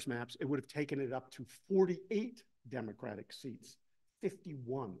governor's maps, it would have taken it up to 48 Democratic seats,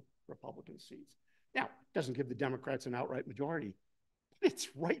 51 Republican seats. Now, it doesn't give the Democrats an outright majority, but it's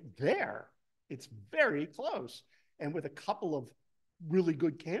right there. It's very close. And with a couple of really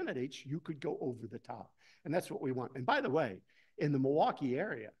good candidates, you could go over the top. And that's what we want. And by the way, in the Milwaukee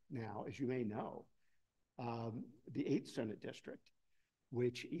area now, as you may know, the 8th Senate District,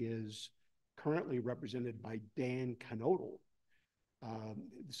 which is currently represented by Dan Knodel.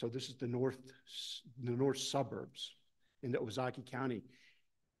 So this is the north suburbs into Ozaukee County.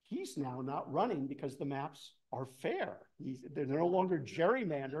 He's now not running because the maps are fair. They're no longer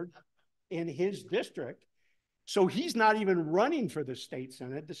gerrymandered in his district. So he's not even running for the state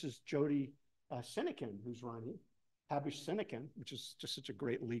Senate. This is Jody Sinekin who's running, Habish Sinekin, which is just such a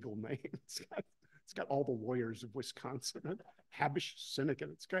great legal name. It's got all the lawyers of Wisconsin. Habish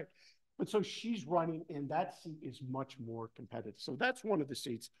Sinekin, it's great. But so she's running, and that seat is much more competitive. So that's one of the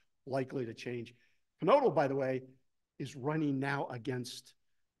seats likely to change. Knodel, by the way, is running now against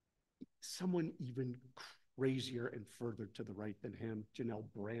someone even crazier and further to the right than him, Janelle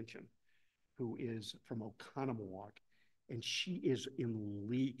Branchin, who is from Oconomowoc, and she is in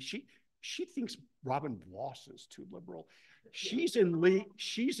league. She thinks Robin Bloss is too liberal. She's in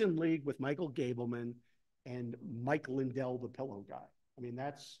league with Michael Gableman and Mike Lindell, the pillow guy. I mean,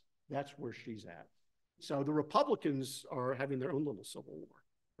 that's where she's at. So the Republicans are having their own little civil war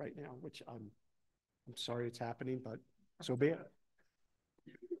right now, which I'm sorry it's happening, but so be it.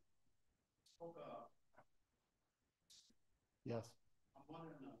 Yes. I'm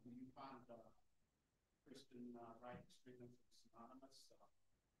wondering, do you find Christian right extremism synonymous?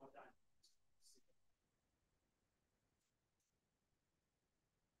 What I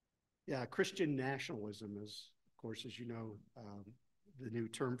Yeah, Christian nationalism is, of course, as you know, the new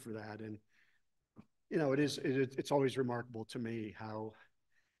term for that. And, you know, it's always remarkable to me how,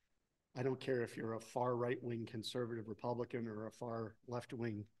 I don't care if you're a far right-wing conservative Republican or a far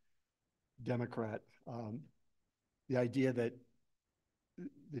left-wing Democrat, the idea that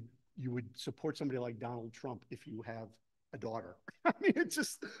you would support somebody like Donald Trump if you have a daughter. I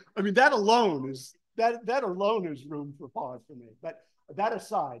mean, that alone is room for pause for me. But that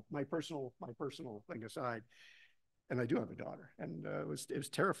aside, my personal thing aside, and I do have a daughter, and it was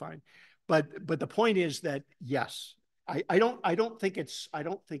terrifying. But the point is that yes, I don't think it's a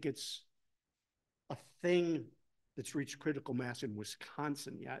thing that's reached critical mass in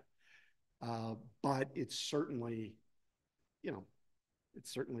Wisconsin yet. But it's certainly, you know, it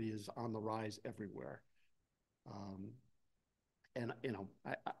certainly is on the rise everywhere. And you know,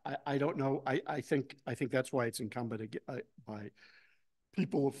 I don't know. I think that's why it's incumbent by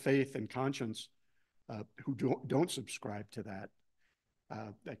people of faith and conscience who don't subscribe to that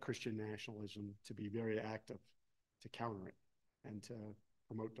Christian nationalism to be very active to counter it and to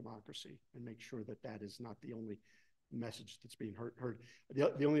promote democracy and make sure that that is not the only message that's being heard.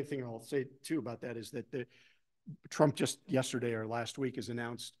 The only thing I'll say too about that is that Trump just yesterday or last week has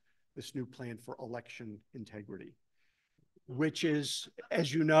announced this new plan for election integrity, which is,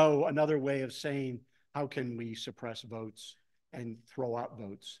 as you know, another way of saying, how can we suppress votes and throw out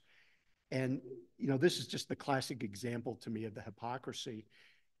votes? And, you know, this is just the classic example to me of the hypocrisy.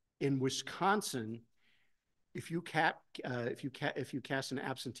 In Wisconsin, if you cast an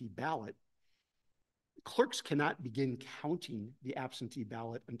absentee ballot, clerks cannot begin counting the absentee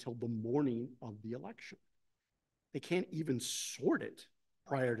ballot until the morning of the election. They can't even sort it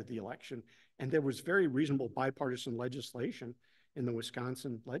prior to the election. And there was very reasonable bipartisan legislation in the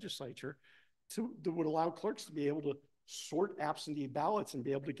Wisconsin legislature that would allow clerks to be able to sort absentee ballots and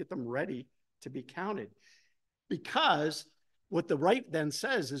be able to get them ready to be counted. Because what the right then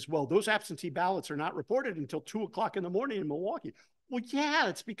says is, well, those absentee ballots are not reported until 2 o'clock in the morning in Milwaukee. Well, yeah,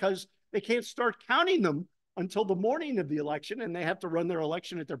 it's because they can't start counting them until the morning of the election, and they have to run their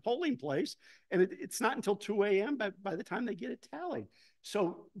election at their polling place. And it's not until 2 a.m. by the time they get it tallied.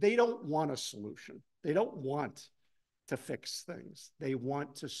 So they don't want a solution. They don't want to fix things. They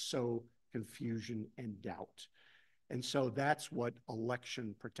want to sow confusion and doubt. And so that's what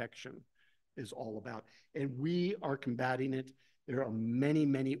election protection is all about. And we are combating it. There are many,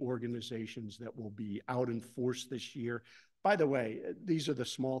 many organizations that will be out in force this year. By the way, these are the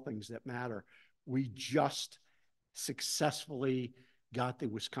small things that matter. We just successfully got the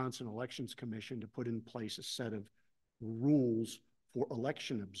Wisconsin Elections Commission to put in place a set of rules for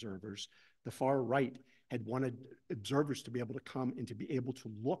election observers. The far right had wanted observers to be able to come and to be able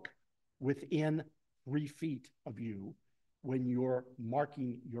to look within 3 feet of you when you're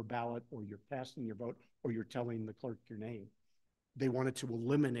marking your ballot or you're casting your vote or you're telling the clerk your name. They wanted to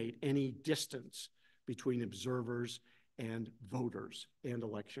eliminate any distance between observers and voters and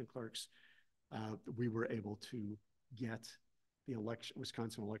election clerks. We were able to get the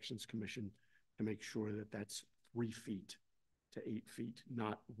Wisconsin Elections Commission to make sure that that's 3 feet to 8 feet,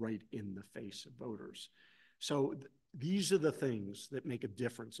 not right in the face of voters. So these are the things that make a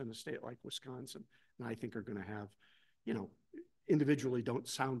difference in a state like Wisconsin, and I think are going to have, you know, individually don't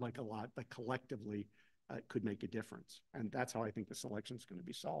sound like a lot, but collectively could make a difference. And that's how I think this election is going to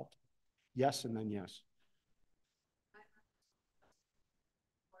be solved. Yes, and then yes.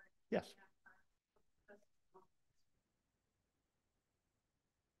 Yes.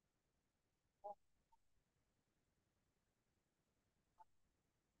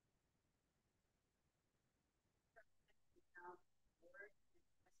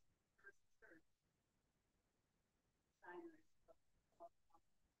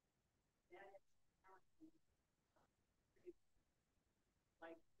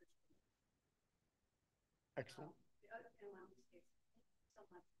 Excellent.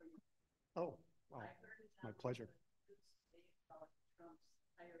 Oh, wow. My pleasure.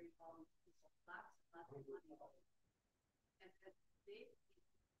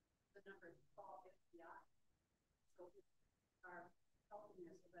 The number fall FBI. So are helping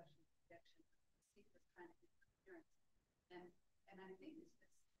us election protection, see this kind of interference. And I think it's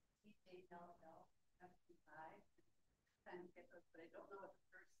this CALL, FBI, kind of get those, but I don't know what the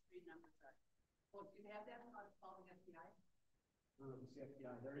first 3 numbers are. Well, do you have that on calling FBI? It's the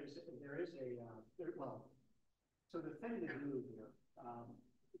FBI. There is well, so the thing to do here,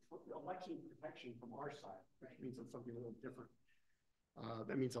 it's election protection from our side, which means it's something a little different.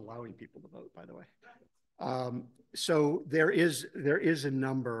 That means allowing people to vote, by the way. So there is a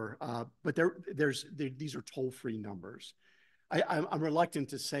number, but these are toll-free numbers. I'm reluctant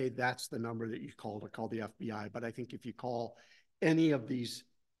to say that's the number that you call the FBI, but I think if you call any of these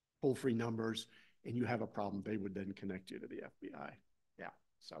toll-free numbers and you have a problem, they would then connect you to the FBI. Yeah,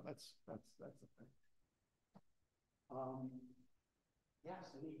 so that's the thing.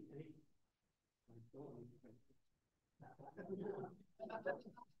 Yes, any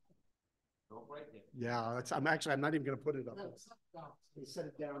yeah, I'm not even going to put it up. They set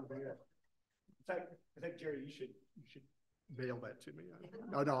it down there. In fact, I think Jerry, you should mail that to me.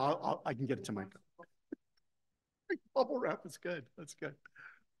 No, I can get it to my. Bubble wrap is good. That's good.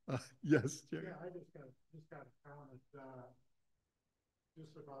 Yes, Jerry. Yeah, I just got a comment.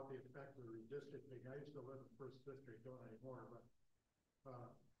 just about the effect of redistricting. I used to live in First District, don't anymore, but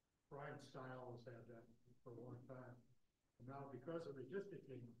Brian Stiles had that for a long time. And now because of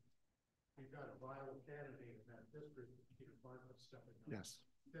redistricting, you've got a viable candidate in that district, Peter Bartlett stepping up. Yes.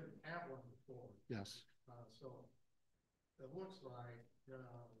 Didn't have one before. Yes. So it looks like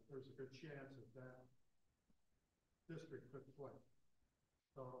there's a good chance that district could flip.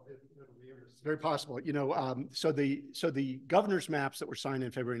 So it'll be interesting. Very possible. You know, so the governor's maps that were signed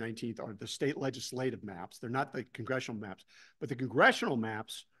on February 19th are the state legislative maps. They're not the congressional maps, but the congressional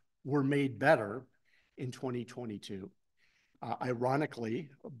maps were made better in 2022. Ironically,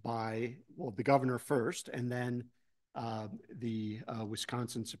 by, well, the governor first, and then the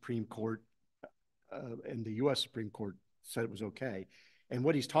Wisconsin Supreme Court and the U.S. Supreme Court said it was okay. And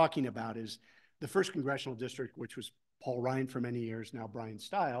what he's talking about is the first congressional district, which was Paul Ryan for many years, now Brian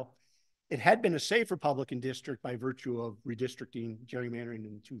Stile. It had been a safe Republican district by virtue of redistricting, gerrymandering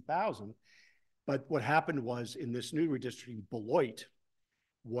in 2000. But what happened was in this new redistricting, Beloit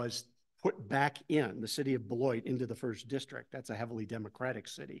was put back in, the city of Beloit, into the first district. That's a heavily Democratic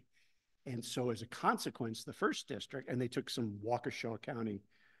city. And so as a consequence, the first district, and they took some Waukesha County,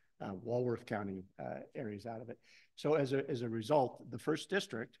 Walworth County areas out of it. So as a result, the first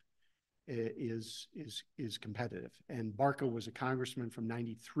district is competitive. And Barca was a congressman from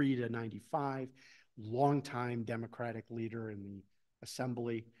 93 to 95, longtime Democratic leader in the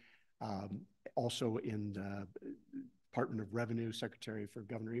Assembly, also in the Department of Revenue, Secretary for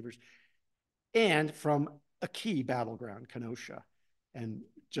Governor Evers, and from a key battleground, Kenosha. And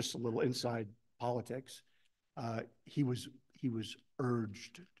just a little inside politics, he was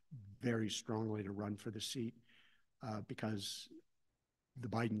urged very strongly to run for the seat because the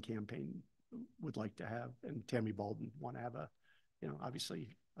Biden campaign would like to have, and Tammy Baldwin want to have a, you know,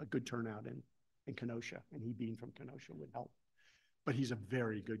 obviously a good turnout in Kenosha, and he being from Kenosha would help. But he's a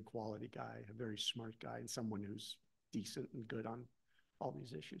very good quality guy, a very smart guy, and someone who's decent and good on all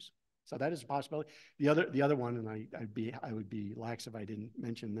these issues. So that is a possibility. The other one, and I would be lax if I didn't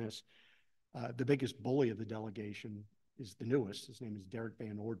mention this. The biggest bully of the delegation is the newest. His name is Derek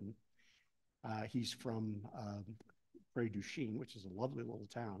Van Orden. He's from Prairie du Chien, which is a lovely little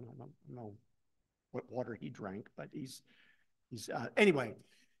town. I don't know what water he drank, but he's anyway.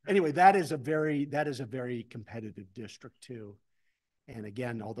 That is a very competitive district too. And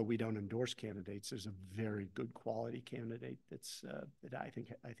again, although we don't endorse candidates, there's a very good quality candidate that's that I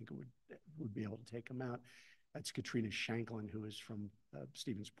think it would be able to take him out. That's Katrina Shanklin, who is from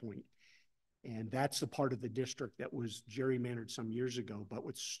Stevens Point. And that's the part of the district that was gerrymandered some years ago. But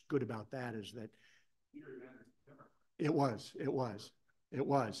what's good about that is that it was,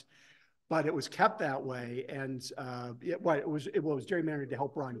 but it was kept that way. And it was gerrymandered to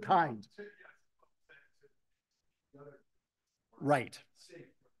help Ron Kind. Right,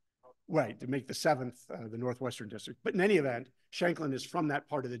 to make the 7th, the Northwestern District. But in any event, Shanklin is from that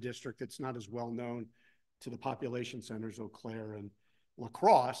part of the district that's not as well known to the population centers, Eau Claire and La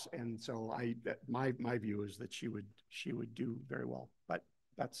Crosse. And so my view is that she would do very well. But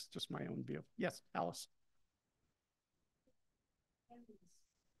that's just my own view. Yes, Alice.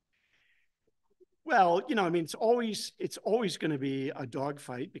 Well, you know, I mean, it's always going to be a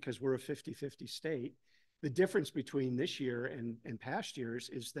dogfight because we're a 50-50 state. The difference between this year and past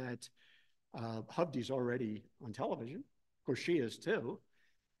years is that Hovde's already on television. Of course, she is too.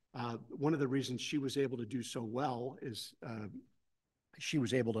 One of the reasons she was able to do so well is she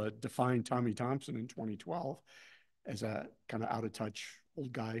was able to define Tommy Thompson in 2012 as a kind of out of touch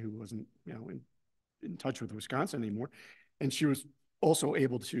old guy who wasn't, you know, in touch with Wisconsin anymore. And she was also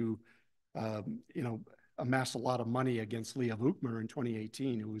able to, you know, amass a lot of money against Leah Vukmer in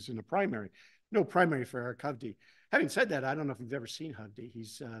 2018, who was in a primary. No primary for Eric Hovde. Having said that, I don't know if you've ever seen Hovde.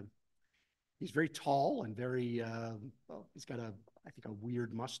 He's very tall and very, well, he's got I think a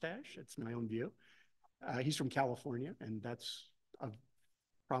weird mustache. It's my own view. He's from California, and that's a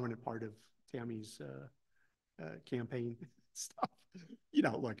prominent part of Tammy's campaign stuff. You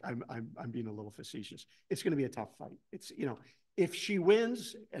know, look, I'm being a little facetious. It's going to be a tough fight. It's, you know, if she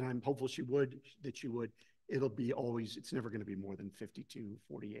wins, and I'm hopeful she would, it'll be always, it's never going to be more than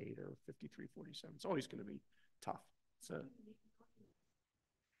 52-48 or 53-47. It's always going to be tough. So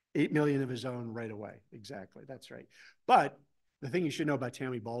 8 million of his own right away. Exactly. That's right. But the thing you should know about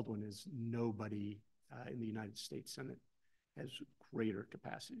Tammy Baldwin is nobody in the United States Senate has greater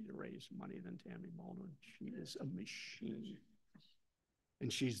capacity to raise money than Tammy Baldwin. She is a machine.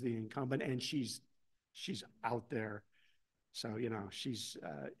 And she's the incumbent, and she's out there. So, you know,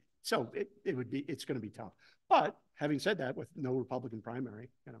 so it's going to be tough. But having said that, with no Republican primary,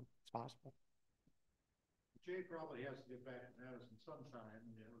 you know, it's possible. Jay probably has to get back to Madison sometime.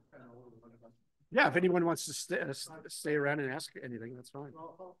 Yeah, we're kind of over the. Yeah, if anyone wants to stay around and ask anything, that's fine.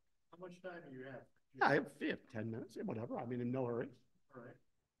 Well, how much time do you have? Yeah, I have 10 minutes, whatever. I mean, in no hurry. All right.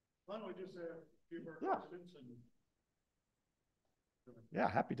 Why don't we just have a few more Yeah. questions and. Yeah,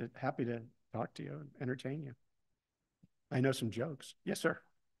 happy to talk to you and entertain you. I know some jokes. Yes, sir.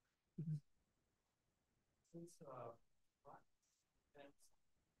 Since,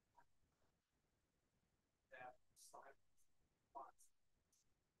 that side spots.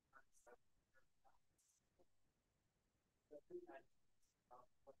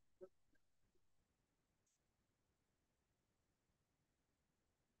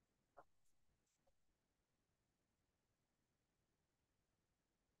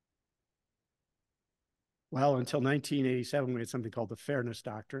 Well, until 1987, we had something called the Fairness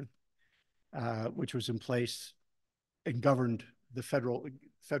Doctrine, which was in place and governed the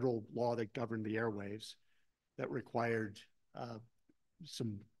federal law that governed the airwaves, that required at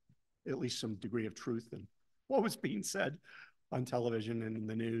least some degree of truth in what was being said on television and in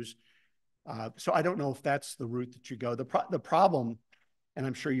the news. So I don't know if that's the route that you go. The problem, and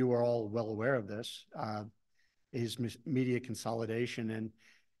I'm sure you are all well aware of this, is media consolidation. And,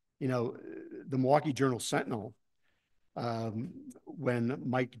 you know, the Milwaukee Journal-Sentinel, when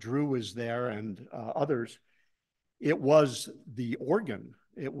Mike Drew was there and others, it was the organ,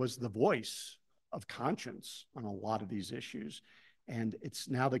 it was the voice of conscience on a lot of these issues. And it's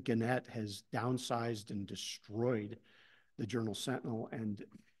now that Gannett has downsized and destroyed the Journal-Sentinel.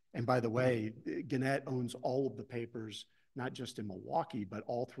 And by the way, Gannett owns all of the papers, not just in Milwaukee, but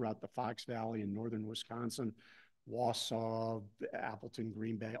all throughout the Fox Valley in northern Wisconsin, Wausau, Appleton,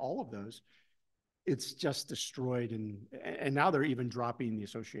 Green Bay, all of those. It's just destroyed. And now they're even dropping the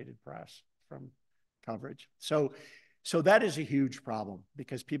Associated Press from coverage. So that is a huge problem,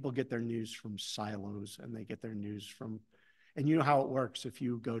 because people get their news from silos, and they get their news from, and you know how it works. If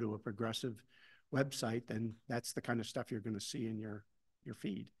you go to a progressive website, then that's the kind of stuff you're going to see in your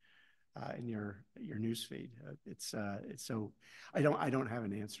feed, in your news feed. It's so I don't have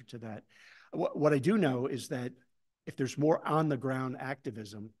an answer to that. What I do know is that if there's more on the ground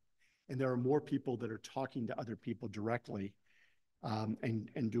activism, and there are more people that are talking to other people directly,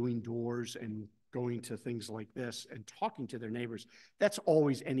 and doing doors and going to things like this and talking to their neighbors, that's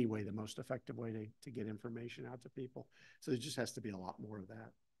always anyway the most effective way to get information out to people. So there just has to be a lot more of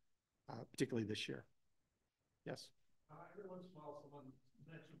that, particularly this year. Yes. Every once in a while, someone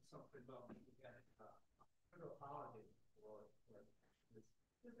mentioned something about federal holiday.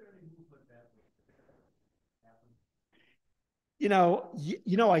 Is there any movement that would happen?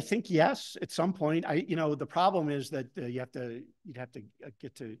 I think yes, at some point. The problem is that you'd have to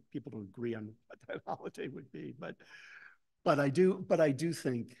get to people to agree on what that holiday would be. But I do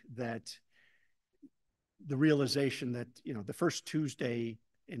think that the realization that the first Tuesday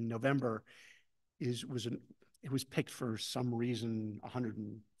in November it was picked for some reason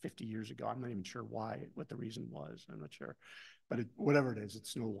 150 years ago. I'm not even sure what the reason was. I'm not sure, but whatever it is,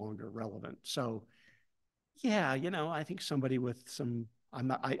 it's no longer relevant. So. Yeah, I think somebody with some,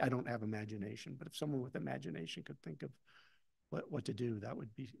 I don't have imagination, but if someone with imagination could think of what to do, that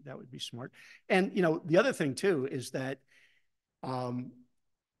would be smart. And, the other thing too is that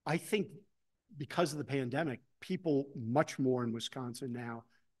I think because of the pandemic, people much more in Wisconsin now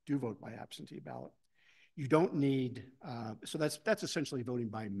do vote by absentee ballot. You don't need, so that's essentially voting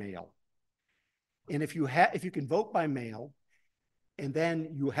by mail. And if you can vote by mail, and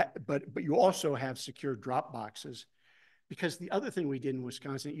then but you also have secure drop boxes, because the other thing we did in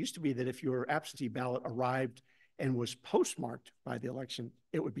Wisconsin, it used to be that if your absentee ballot arrived and was postmarked by the election,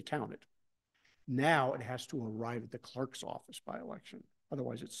 it would be counted. Now it has to arrive at the clerk's office by election.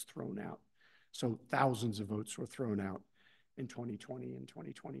 Otherwise, it's thrown out. So thousands of votes were thrown out in 2020 and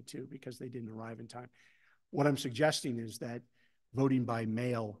 2022 because they didn't arrive in time. What I'm suggesting is that voting by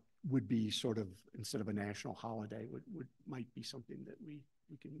mail would be sort of, instead of a national holiday, might be something that we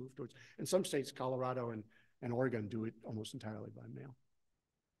can move towards. In some states, Colorado and Oregon do it almost entirely by mail.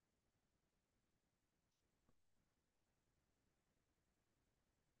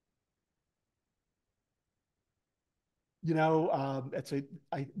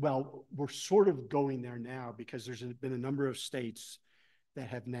 Well, we're sort of going there now, because there's been a number of states that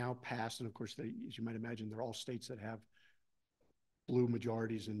have now passed, and of course, as you might imagine, they're all states that have blue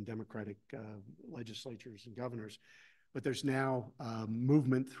majorities and Democratic legislatures and governors. But there's now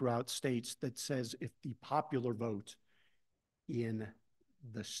movement throughout states that says if the popular vote in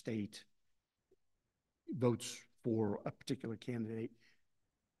the state votes for a particular candidate,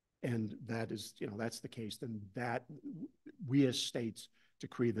 and that is, that's the case, then that we as states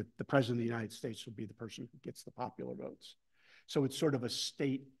decree that the president of the United States will be the person who gets the popular votes. So it's sort of a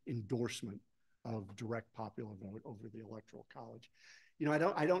state endorsement of direct popular vote over the Electoral College. You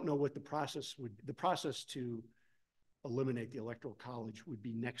know, I don't know what the process to eliminate the Electoral College would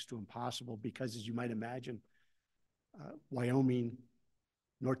be next to impossible because, as you might imagine, Wyoming,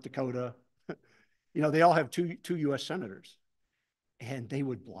 North Dakota, you know, they all have two U.S. senators, and they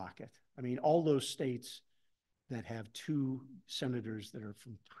would block it. I mean, all those states that have 2 senators that are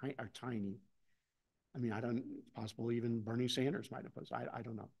are tiny. I mean, it's possible even Bernie Sanders might oppose. I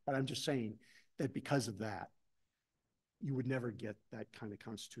don't know, but I'm just saying that because of that, you would never get that kind of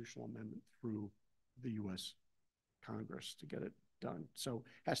constitutional amendment through the U.S. Congress to get it done. So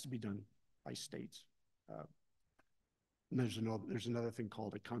it has to be done by states. And there's another thing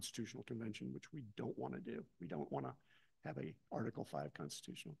called a constitutional convention, which we don't want to do. We don't want to have a Article 5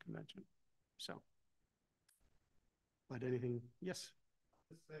 constitutional convention. So, but anything? Yes.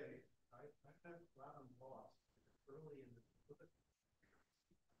 To say, I have Robin Boss early in the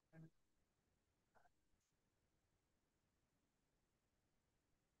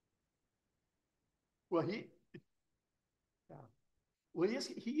Well, he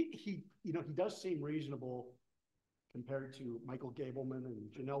you know, he does seem reasonable compared to Michael Gableman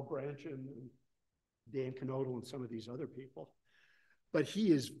and Janelle Branchin and Dan Knodel and some of these other people. But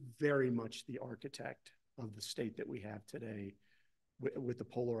he is very much the architect of the state that we have today with the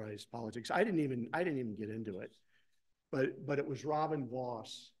polarized politics. I didn't even get into it, but it was Robin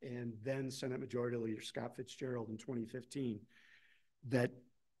Voss and then Senate Majority Leader Scott Fitzgerald in 2015 that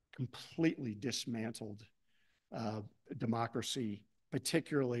completely dismantled democracy,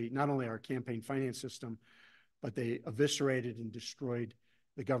 particularly not only our campaign finance system, but they eviscerated and destroyed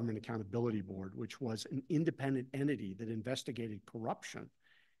the Government Accountability Board, which was an independent entity that investigated corruption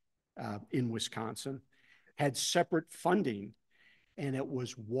in Wisconsin, had separate funding, and it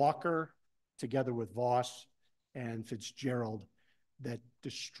was Walker together with Voss and Fitzgerald that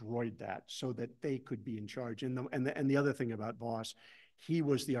destroyed that so that they could be in charge. And the other thing about Voss, he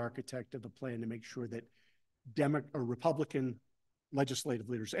was the architect of the plan to make sure that Republican legislative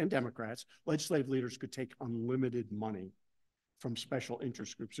leaders and Democrats, legislative leaders could take unlimited money from special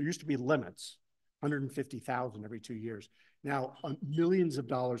interest groups. There used to be limits, 150,000 every 2 years. Now, millions of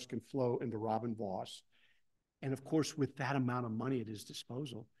dollars can flow into Robin Voss. And of course, with that amount of money at his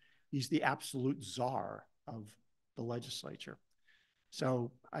disposal, he's the absolute czar of the legislature.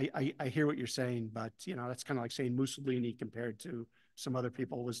 So I hear what you're saying, but you know, that's kind of like saying Mussolini compared to some other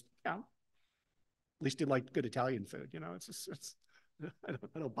people was, you know, at least he liked good Italian food. You know,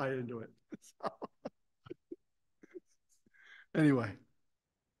 I don't buy into it. So. Anyway,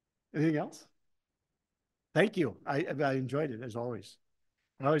 anything else? Thank you. I enjoyed it as always.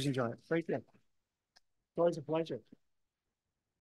 I always enjoy it. Thank you. It's always a pleasure.